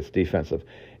beginning of this defensive.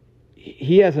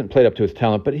 He hasn't played up to his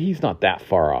talent, but he's not that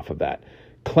far off of that.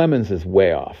 Clemens is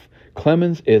way off.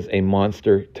 Clemens is a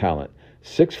monster talent.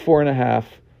 6'4.5",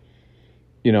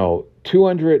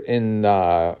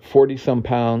 240-some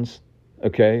pounds,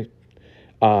 okay?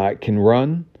 Can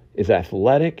run, is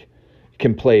athletic,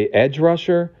 can play edge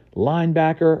rusher,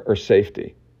 linebacker, or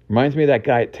safety. Reminds me of that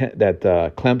guy at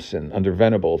Clemson under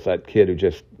Venables, that kid who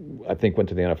just, I think, went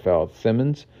to the NFL.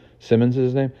 Simmons is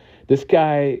his name. This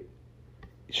guy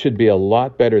should be a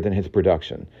lot better than his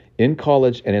production in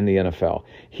college and in the NFL.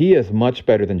 He is much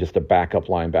better than just a backup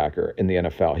linebacker in the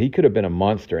NFL. He could have been a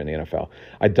monster in the NFL.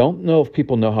 I don't know if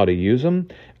people know how to use him.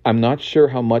 I'm not sure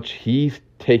how much he's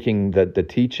taking the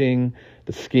teaching,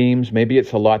 the schemes. Maybe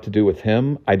it's a lot to do with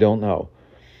him. I don't know.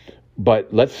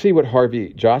 But let's see what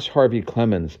Josh Harvey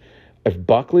Clemens, if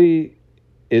Buckley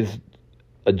is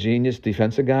a genius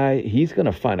defensive guy, he's going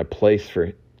to find a place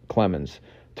for Clemens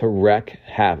to wreak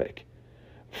havoc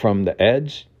from the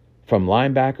edge, from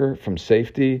linebacker, from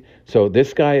safety. So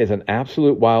this guy is an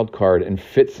absolute wild card and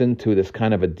fits into this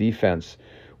kind of a defense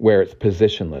where it's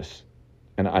positionless.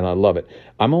 And I love it.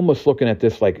 I'm almost looking at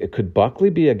this like, could Buckley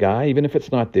be a guy, even if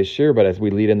it's not this year, but as we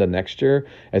lead into next year,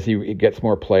 as he gets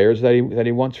more players that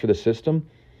he wants for the system,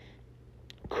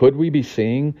 could we be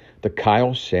seeing the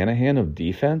Kyle Shanahan of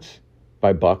defense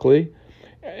by Buckley?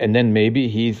 And then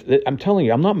maybe I'm telling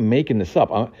you, I'm not making this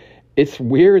up. It's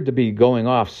weird to be going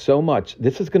off so much.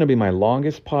 This is going to be my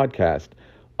longest podcast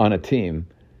on a team,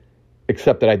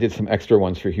 except that I did some extra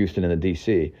ones for Houston and the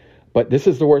DC. But this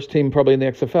is the worst team probably in the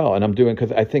XFL, and I'm doing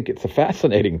because I think it's a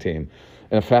fascinating team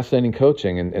and a fascinating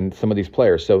coaching and some of these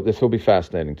players. So this will be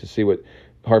fascinating to see what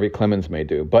Harvey Clemens may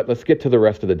do. But let's get to the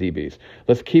rest of the DBs.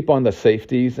 Let's keep on the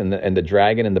safeties and the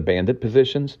dragon and the bandit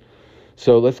positions.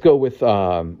 So let's go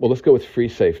with free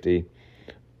safety.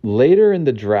 Later in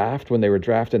the draft, when they were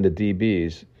drafting the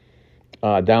DBs,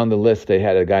 down the list they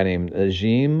had a guy named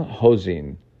Najim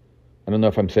Hosein. I don't know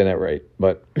if I'm saying that right,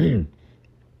 but Hosein.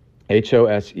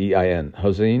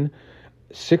 Hosein.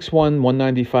 6'1",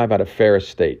 195 out of Ferris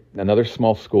State, another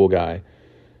small school guy.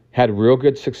 Had real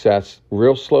good success,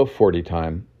 real slow 40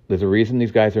 time. There's a reason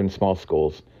these guys are in small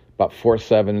schools, about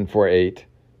 4'7" and 4'8".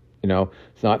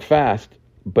 It's not fast,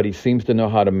 but he seems to know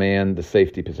how to man the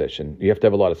safety position. You have to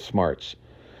have a lot of smarts.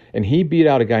 And he beat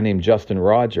out a guy named Justin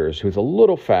Rogers, who's a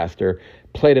little faster,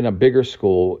 played in a bigger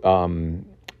school,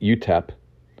 UTEP,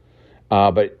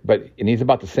 and he's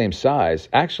about the same size.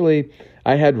 Actually,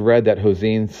 I had read that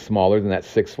Hosene's smaller than that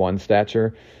 6'1"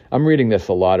 stature. I'm reading this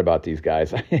a lot about these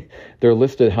guys. They're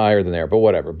listed higher than there, but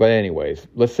whatever. But anyways,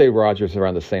 let's say Rogers is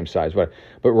around the same size. But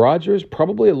Rogers,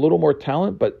 probably a little more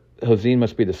talent, but Hosene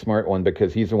must be the smart one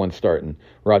because he's the one starting.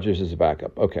 Rogers is a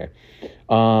backup. Okay.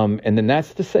 And then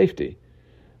that's the safety.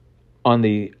 On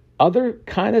the other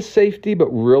kind of safety, but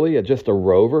really just a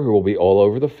rover who will be all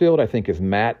over the field, I think, is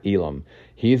Matt Elam.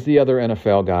 He's the other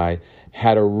NFL guy.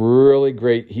 Had a really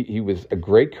great, he was a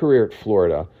great career at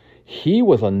Florida. He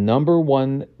was a number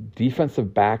one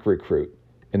defensive back recruit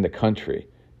in the country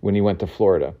when he went to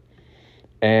Florida.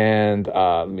 And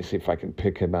let me see if I can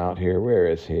pick him out here. Where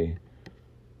is he?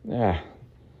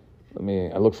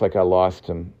 It looks like I lost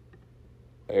him.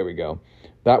 There we go.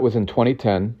 That was in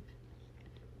 2010.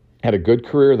 Had a good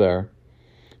career there.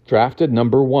 Drafted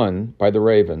number 1 by the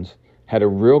Ravens. Had a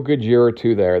real good year or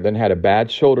two there. Then had a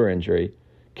bad shoulder injury.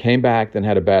 Came back, then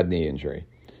had a bad knee injury.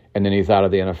 And then he's out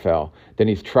of the NFL. Then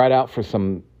he's tried out for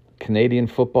some Canadian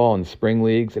football and spring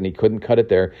leagues, and he couldn't cut it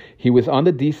there. He was on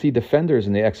the DC Defenders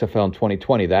in the XFL in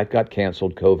 2020. That got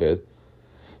canceled, COVID.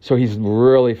 So he's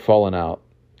really fallen out.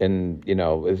 And,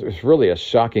 it's really a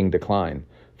shocking decline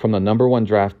from the number 1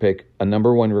 draft pick, a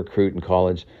number 1 recruit in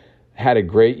college. Had a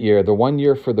great year. The 1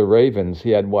 year for the Ravens,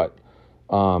 he had what?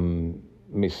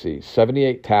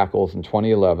 78 tackles in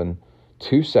 2011,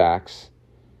 2 sacks,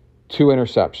 2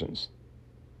 interceptions.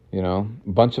 A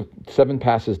bunch of 7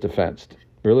 passes defensed.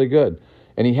 Really good.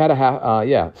 And he had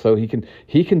so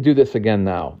he can do this again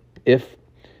now if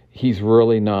he's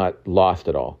really not lost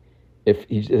at all. If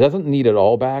he doesn't need it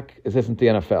all back, this isn't the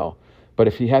NFL. But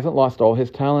if he hasn't lost all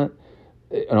his talent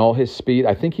and all his speed,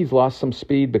 I think he's lost some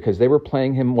speed because they were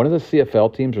playing him. One of the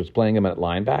CFL teams was playing him at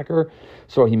linebacker.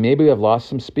 So he maybe have lost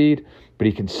some speed, but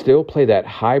he can still play that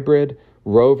hybrid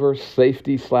rover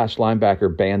safety /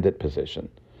 linebacker bandit position.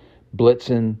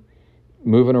 Blitzing,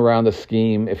 moving around the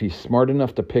scheme. If he's smart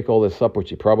enough to pick all this up, which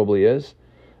he probably is,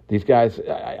 these guys,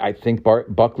 I think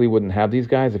Buckley wouldn't have these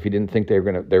guys if he didn't think they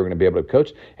were going to be able to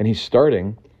coach. And he's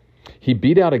starting. He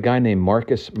beat out a guy named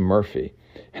Marcus Murphy.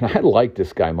 And I like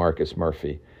this guy, Marcus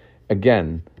Murphy.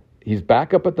 Again, he's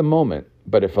back up at the moment.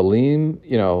 But if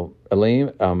Matt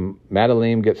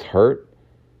Elam gets hurt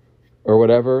or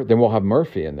whatever, then we'll have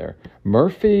Murphy in there.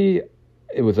 Murphy,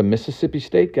 it was a Mississippi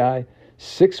State guy,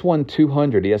 6'1",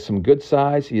 200. He has some good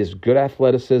size. He has good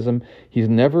athleticism. He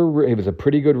was a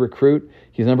pretty good recruit.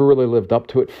 He's never really lived up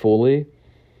to it fully.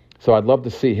 So I'd love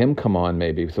to see him come on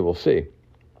maybe. So we'll see.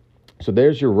 So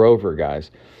there's your rover,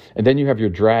 guys. And then you have your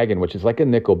dragon, which is like a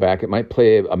nickelback. It might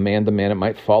play a man-to-man. It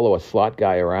might follow a slot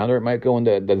guy around, or it might go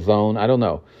into the zone. I don't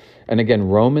know. And again,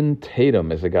 Roman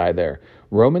Tatum is a guy there.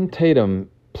 Roman Tatum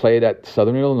played at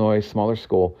Southern Illinois, smaller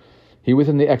school. He was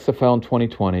in the XFL in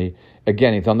 2020.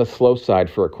 Again, he's on the slow side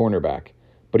for a cornerback,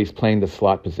 but he's playing the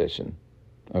slot position.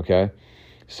 Okay?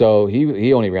 So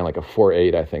he only ran like a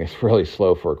 4.8, I think. It's really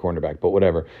slow for a cornerback, but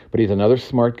whatever. But he's another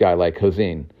smart guy like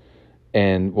Hosene.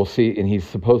 And we'll see. And he's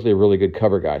supposedly a really good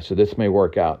cover guy, so this may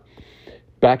work out.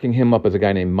 Backing him up is a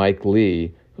guy named Mike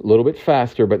Lee, a little bit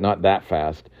faster, but not that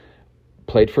fast.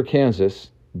 Played for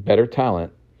Kansas, better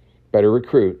talent, better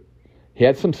recruit. He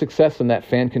had some success in that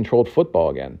fan-controlled football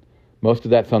again. Most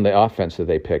of that's on the offense that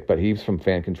they picked, but he's from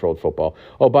fan-controlled football.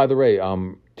 Oh, by the way,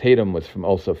 Tatum was from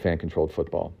also fan-controlled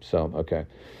football. So, okay.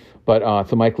 But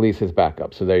so Mike Lee's his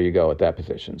backup. So there you go at that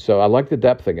position. So I like the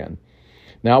depth again.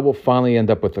 Now we'll finally end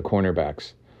up with the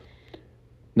cornerbacks.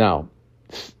 Now,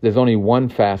 there's only one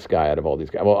fast guy out of all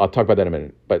these guys. Well, I'll talk about that in a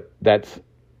minute. But that's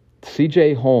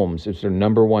C.J. Holmes is their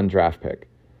number 1 draft pick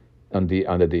on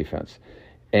the defense.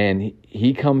 And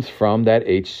he comes from that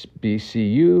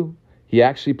HBCU. He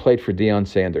actually played for Deion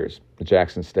Sanders at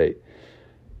Jackson State.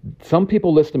 Some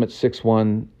people list him at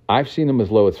 6'1". I've seen him as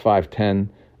low as 5'10".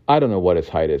 I don't know what his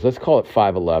height is. Let's call it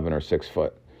 5'11" or 6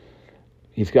 foot.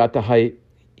 He's got the height.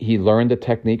 He learned the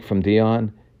technique from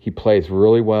Deion. He plays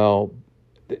really well.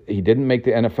 He didn't make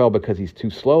the NFL because he's too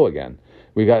slow again.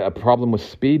 We got a problem with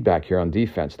speed back here on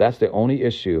defense. That's the only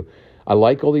issue. I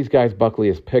like all these guys Buckley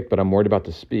has picked, but I'm worried about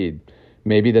the speed.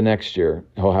 Maybe the next year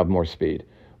he'll have more speed.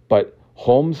 But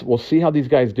Holmes, we'll see how these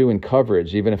guys do in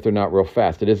coverage, even if they're not real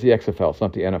fast. It is the XFL. It's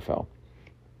not the NFL.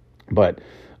 But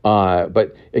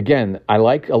But again, I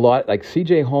like a lot, like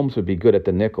CJ Holmes would be good at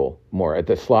the nickel more, at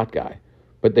the slot guy.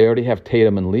 But they already have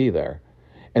Tatum and Lee there.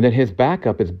 And then his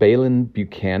backup is Balin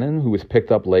Buchanan, who was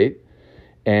picked up late.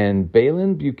 And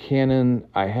Balin Buchanan,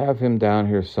 I have him down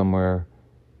here somewhere.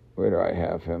 Where do I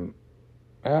have him?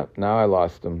 Now I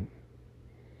lost him.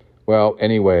 Well,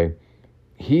 anyway,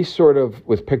 he sort of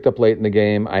was picked up late in the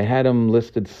game. I had him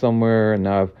listed somewhere, and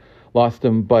now I've lost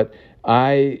him. But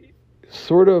I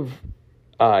sort of,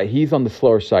 he's on the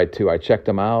slower side too. I checked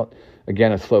him out.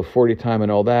 Again, a slow 40 time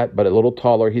and all that, but a little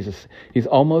taller. He's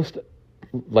almost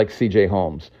like CJ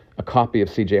Holmes, a copy of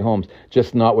CJ Holmes,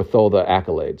 just not with all the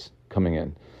accolades coming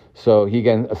in. So he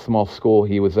got a small school.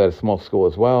 He was at a small school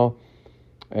as well.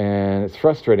 And it's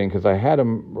frustrating because I had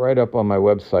him right up on my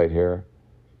website here.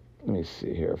 Let me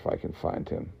see here if I can find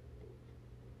him.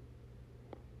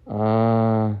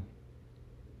 Well,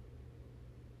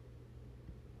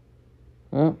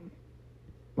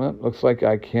 looks like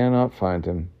I cannot find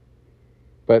him.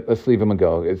 But let's leave him a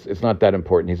go. It's not that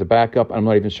important. He's a backup. I'm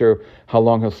not even sure how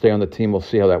long he'll stay on the team. We'll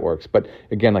see how that works. But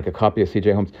again, like a copy of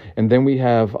CJ Holmes. And then we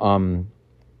have,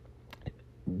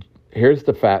 here's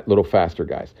the little faster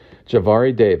guys.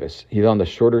 Javari Davis. He's on the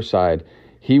shorter side.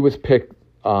 He was picked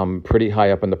pretty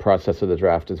high up in the process of the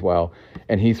draft as well.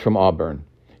 And he's from Auburn.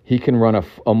 He can run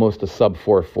almost a sub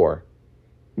 4.4,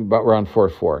 about around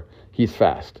 4.4. He's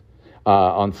fast.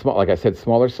 On small, like I said,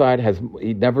 smaller side,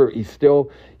 he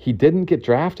didn't get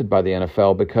drafted by the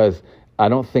NFL because I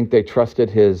don't think they trusted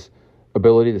his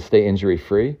ability to stay injury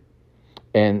free,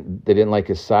 and they didn't like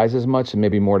his size as much, and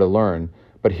maybe more to learn.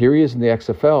 But here he is in the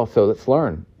XFL, so let's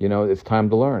learn. It's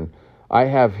time to learn. I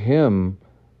have him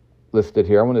listed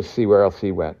here. I want to see where else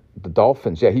he went. The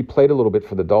Dolphins. Yeah, he played a little bit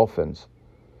for the Dolphins.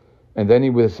 And then he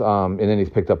was, and then he's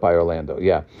picked up by Orlando.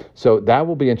 Yeah. So that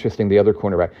will be interesting, the other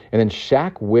cornerback. And then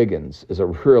Shaq Wiggins is a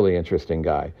really interesting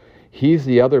guy. He's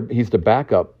the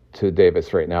backup to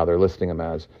Davis right now. They're listing him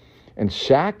as. And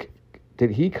Shaq,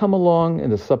 did he come along in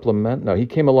the supplement? No, he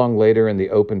came along later in the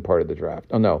open part of the draft.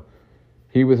 Oh, no.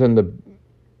 He was in the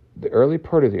early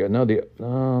part of the,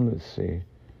 let's see.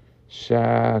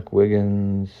 Shaq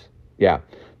Wiggins. Yeah.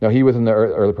 No, he was in the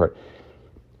early part.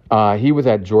 He was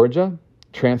at Georgia.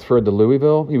 Transferred to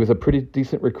Louisville. He was a pretty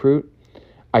decent recruit.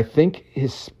 I think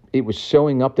it was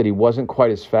showing up that he wasn't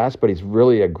quite as fast, but he's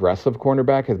really aggressive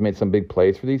cornerback, has made some big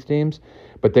plays for these teams.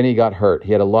 But then he got hurt.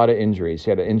 He had a lot of injuries.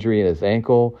 He had an injury in his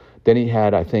ankle. Then he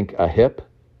had, I think, a hip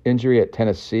injury at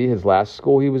Tennessee, his last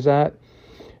school he was at.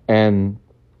 And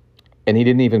he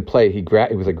didn't even play. He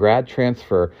was a grad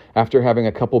transfer. After having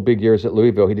a couple big years at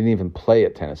Louisville, he didn't even play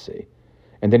at Tennessee.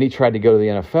 And then he tried to go to the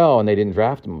NFL, and they didn't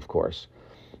draft him, of course.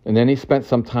 And then he spent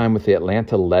some time with the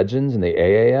Atlanta Legends in the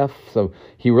AAF. So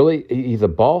he's a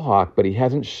ball hawk, but he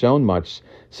hasn't shown much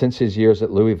since his years at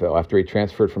Louisville after he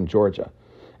transferred from Georgia.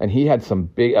 And he had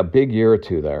a big year or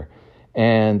two there.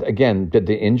 And again, did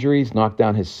the injuries knock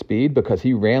down his speed? Because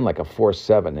he ran like a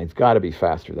 4.7. He's got to be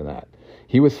faster than that.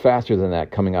 He was faster than that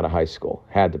coming out of high school.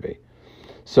 Had to be.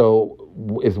 So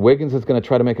is Wiggins going to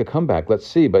try to make a comeback? Let's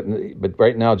see. But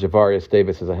right now, Javarius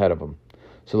Davis is ahead of him.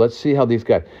 So let's see how these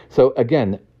guys. So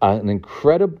again, an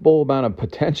incredible amount of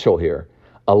potential here.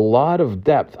 A lot of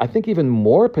depth. I think even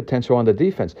more potential on the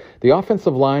defense. The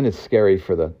offensive line is scary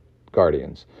for the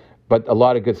Guardians, but a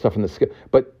lot of good stuff in the skill.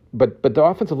 But the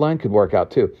offensive line could work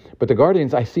out too. But the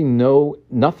Guardians, I see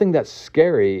nothing that's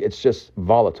scary. It's just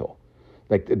volatile.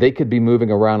 Like they could be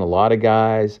moving around a lot of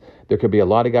guys. There could be a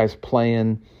lot of guys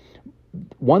playing.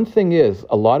 One thing is,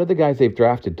 a lot of the guys they've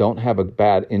drafted don't have a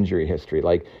bad injury history.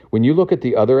 Like when you look at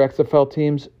the other XFL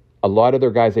teams, a lot of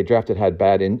their guys they drafted had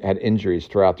had injuries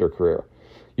throughout their career.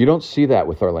 You don't see that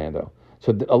with Orlando.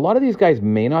 So a lot of these guys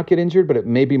may not get injured, but it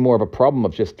may be more of a problem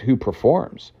of just who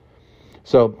performs.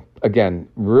 So again,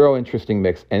 real interesting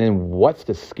mix. And then what's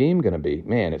the scheme going to be?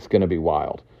 Man, it's going to be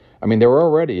wild. I mean, there were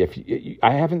already,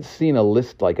 I haven't seen a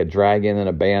list like a dragon and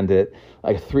a bandit,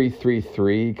 like a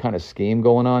 3-3-3 kind of scheme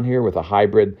going on here with a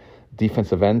hybrid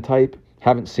defensive end type.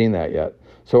 Haven't seen that yet.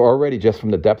 So already just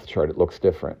from the depth chart, it looks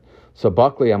different. So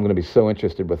Buckley, I'm going to be so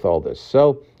interested with all this.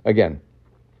 So again,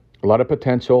 a lot of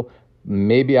potential,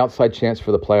 maybe outside chance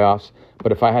for the playoffs.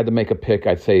 But if I had to make a pick,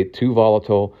 I'd say too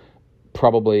volatile,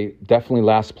 definitely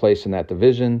last place in that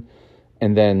division,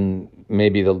 and then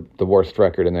maybe the worst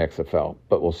record in the XFL,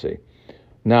 but we'll see.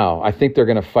 Now, I think they're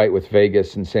going to fight with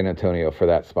Vegas and San Antonio for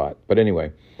that spot. But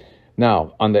anyway,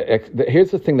 now,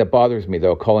 here's the thing that bothers me,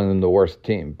 though, calling them the worst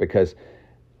team, because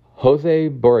Jose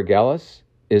Borregales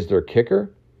is their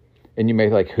kicker, and you may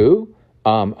be like, who?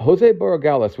 Jose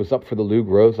Borregales was up for the Lou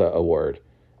Groza Award,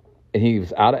 and he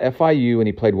was out of FIU, and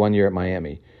he played 1 year at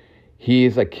Miami.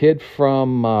 He's a kid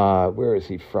from, where is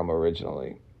he from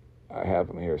originally? I have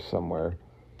him here somewhere.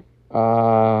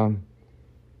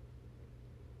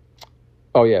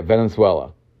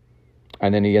 Venezuela.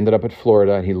 And then he ended up at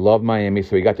Florida. He loved Miami,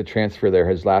 so he got to transfer there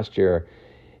his last year.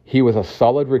 He was a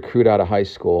solid recruit out of high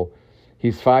school.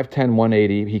 He's 5'10",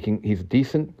 180. He's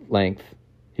decent length.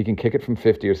 He can kick it from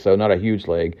 50 or so, not a huge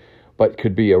leg, but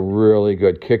could be a really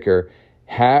good kicker.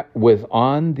 Was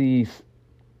on the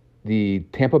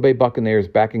Tampa Bay Buccaneers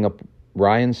backing up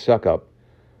Ryan Suckup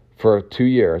for 2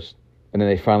 years, and then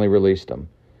they finally released him.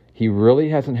 He really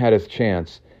hasn't had his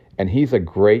chance, and he's a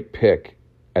great pick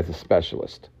as a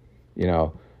specialist, by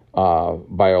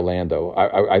Orlando.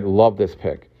 I love this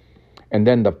pick. And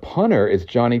then the punter is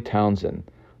Johnny Townsend,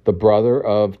 the brother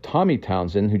of Tommy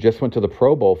Townsend, who just went to the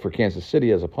Pro Bowl for Kansas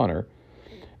City as a punter.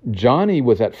 Johnny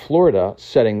was at Florida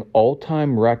setting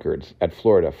all-time records at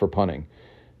Florida for punting.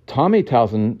 Tommy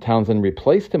Townsend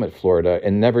replaced him at Florida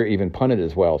and never even punted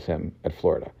as well as him at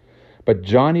Florida. But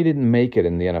Johnny didn't make it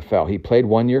in the NFL. He played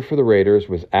 1 year for the Raiders,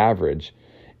 was average,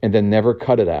 and then never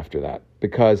cut it after that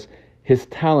because his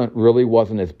talent really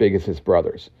wasn't as big as his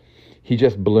brother's. He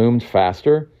just bloomed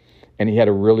faster, and he had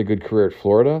a really good career at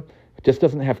Florida. Just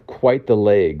doesn't have quite the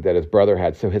leg that his brother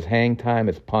had. So his hang time,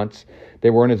 his punts,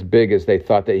 they weren't as big as they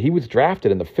thought. He was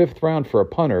drafted in the 5th round for a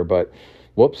punter, but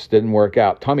whoops, didn't work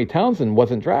out. Tommy Townsend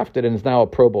wasn't drafted and is now a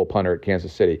Pro Bowl punter at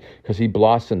Kansas City because he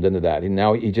blossomed into that.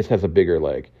 Now he just has a bigger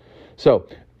leg. So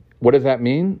what does that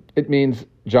mean? It means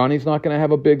Johnny's not going to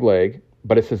have a big leg,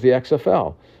 but it says the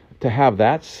XFL. To have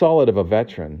that solid of a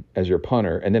veteran as your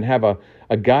punter and then have a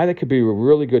guy that could be a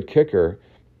really good kicker,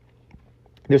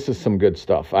 this is some good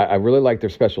stuff. I really like their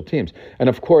special teams. And,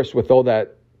 of course, with all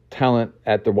that talent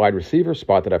at the wide receiver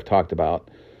spot that I've talked about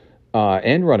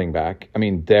and running back, I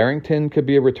mean, Darrington could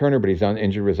be a returner, but he's on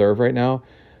injured reserve right now.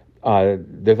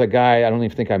 There's a guy I don't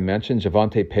even think I mentioned,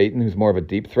 Javonte Payton, who's more of a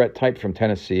deep threat type from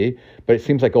Tennessee, but it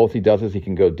seems like all he does is he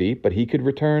can go deep, but he could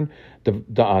return.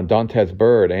 Dontez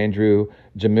Bird, Andrew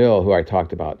Jamil, who I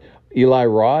talked about, Eli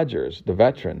Rogers, the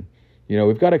veteran.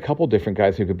 We've got a couple different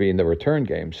guys who could be in the return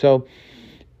game. So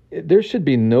there should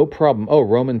be no problem. Oh,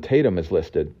 Roman Tatum is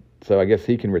listed, so I guess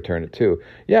he can return it too.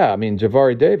 Yeah, I mean,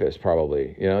 Javari Davis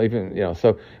probably,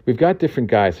 so we've got different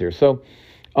guys here. So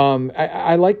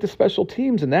I like the special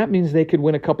teams, and that means they could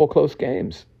win a couple close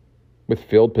games with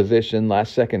field position,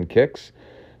 last-second kicks.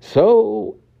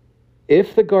 So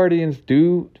if the Guardians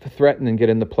do threaten and get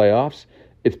in the playoffs,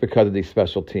 it's because of these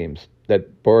special teams.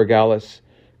 That Borregales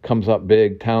comes up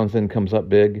big, Townsend comes up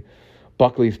big,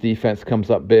 Buckley's defense comes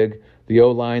up big, the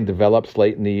O-line develops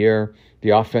late in the year,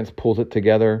 the offense pulls it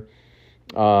together,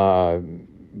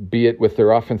 be it with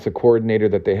their offensive coordinator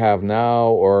that they have now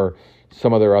or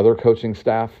some of their other coaching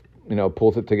staff,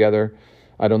 pulls it together.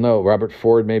 I don't know, Robert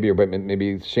Ford maybe, or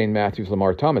maybe Shane Matthews,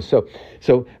 Lamar Thomas. So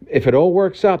if it all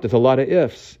works out, there's a lot of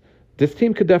ifs. This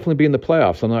team could definitely be in the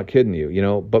playoffs. I'm not kidding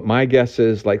you, But my guess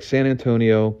is like San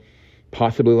Antonio,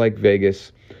 possibly like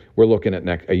Vegas, we're looking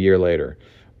at a year later.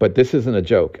 But this isn't a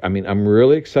joke. I mean, I'm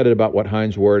really excited about what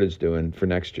Hines Ward is doing for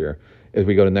next year as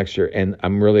we go to next year. And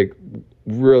I'm really,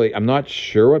 I'm not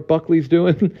sure what Buckley's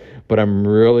doing, but I'm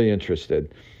really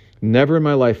interested. Never in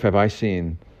my life have I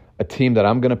seen a team that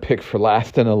I'm going to pick for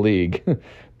last in a league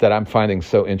that I'm finding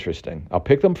so interesting. I'll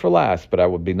pick them for last, but I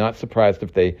would be not surprised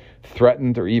if they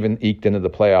threatened or even eked into the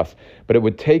playoffs. But it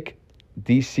would take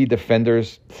DC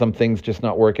defenders, some things just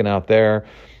not working out there,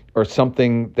 or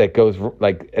something that goes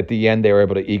like at the end they were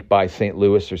able to eke by St.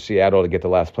 Louis or Seattle to get the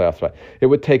last playoff spot. It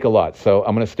would take a lot. So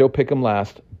I'm going to still pick them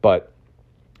last, but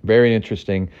very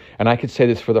interesting. And I could say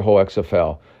this for the whole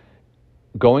XFL.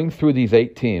 Going through these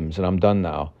 8 teams, and I'm done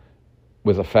now,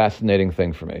 was a fascinating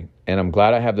thing for me. And I'm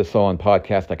glad I have this all on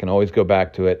podcast. I can always go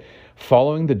back to it.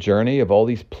 Following the journey of all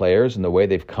these players and the way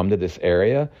they've come to this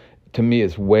area, to me,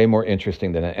 is way more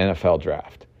interesting than an NFL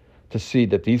draft. To see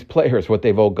that these players, what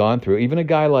they've all gone through, even a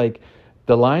guy like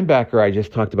the linebacker I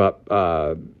just talked about,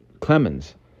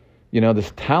 Clemens,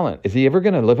 this talent. Is he ever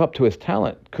going to live up to his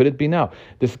talent? Could it be now?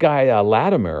 This guy,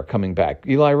 Latimer, coming back,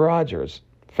 Eli Rogers,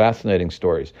 fascinating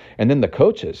stories. And then the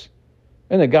coaches.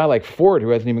 And a guy like Ford, who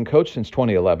hasn't even coached since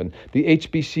 2011. The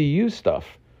HBCU stuff.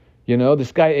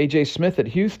 This guy, A.J. Smith at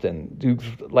Houston,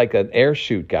 who's like an air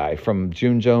shoot guy from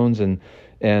June Jones and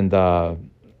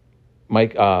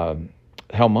Mike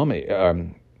Hell Mummy.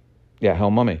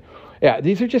 Hell Mummy. Yeah,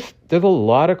 there's a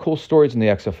lot of cool stories in the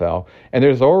XFL, and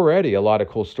there's already a lot of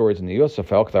cool stories in the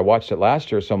USFL because I watched it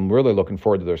last year, so I'm really looking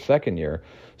forward to their second year.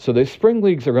 So the spring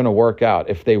leagues are going to work out.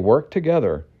 If they work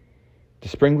together, the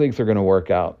spring leagues are going to work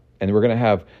out, and we're going to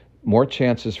have more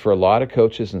chances for a lot of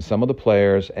coaches and some of the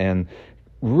players, and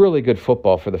really good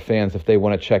football for the fans if they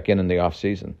want to check in the off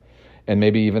season, and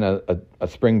maybe even a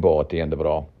spring bowl at the end of it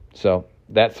all. So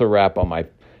that's a wrap on my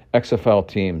XFL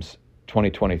teams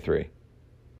 2023.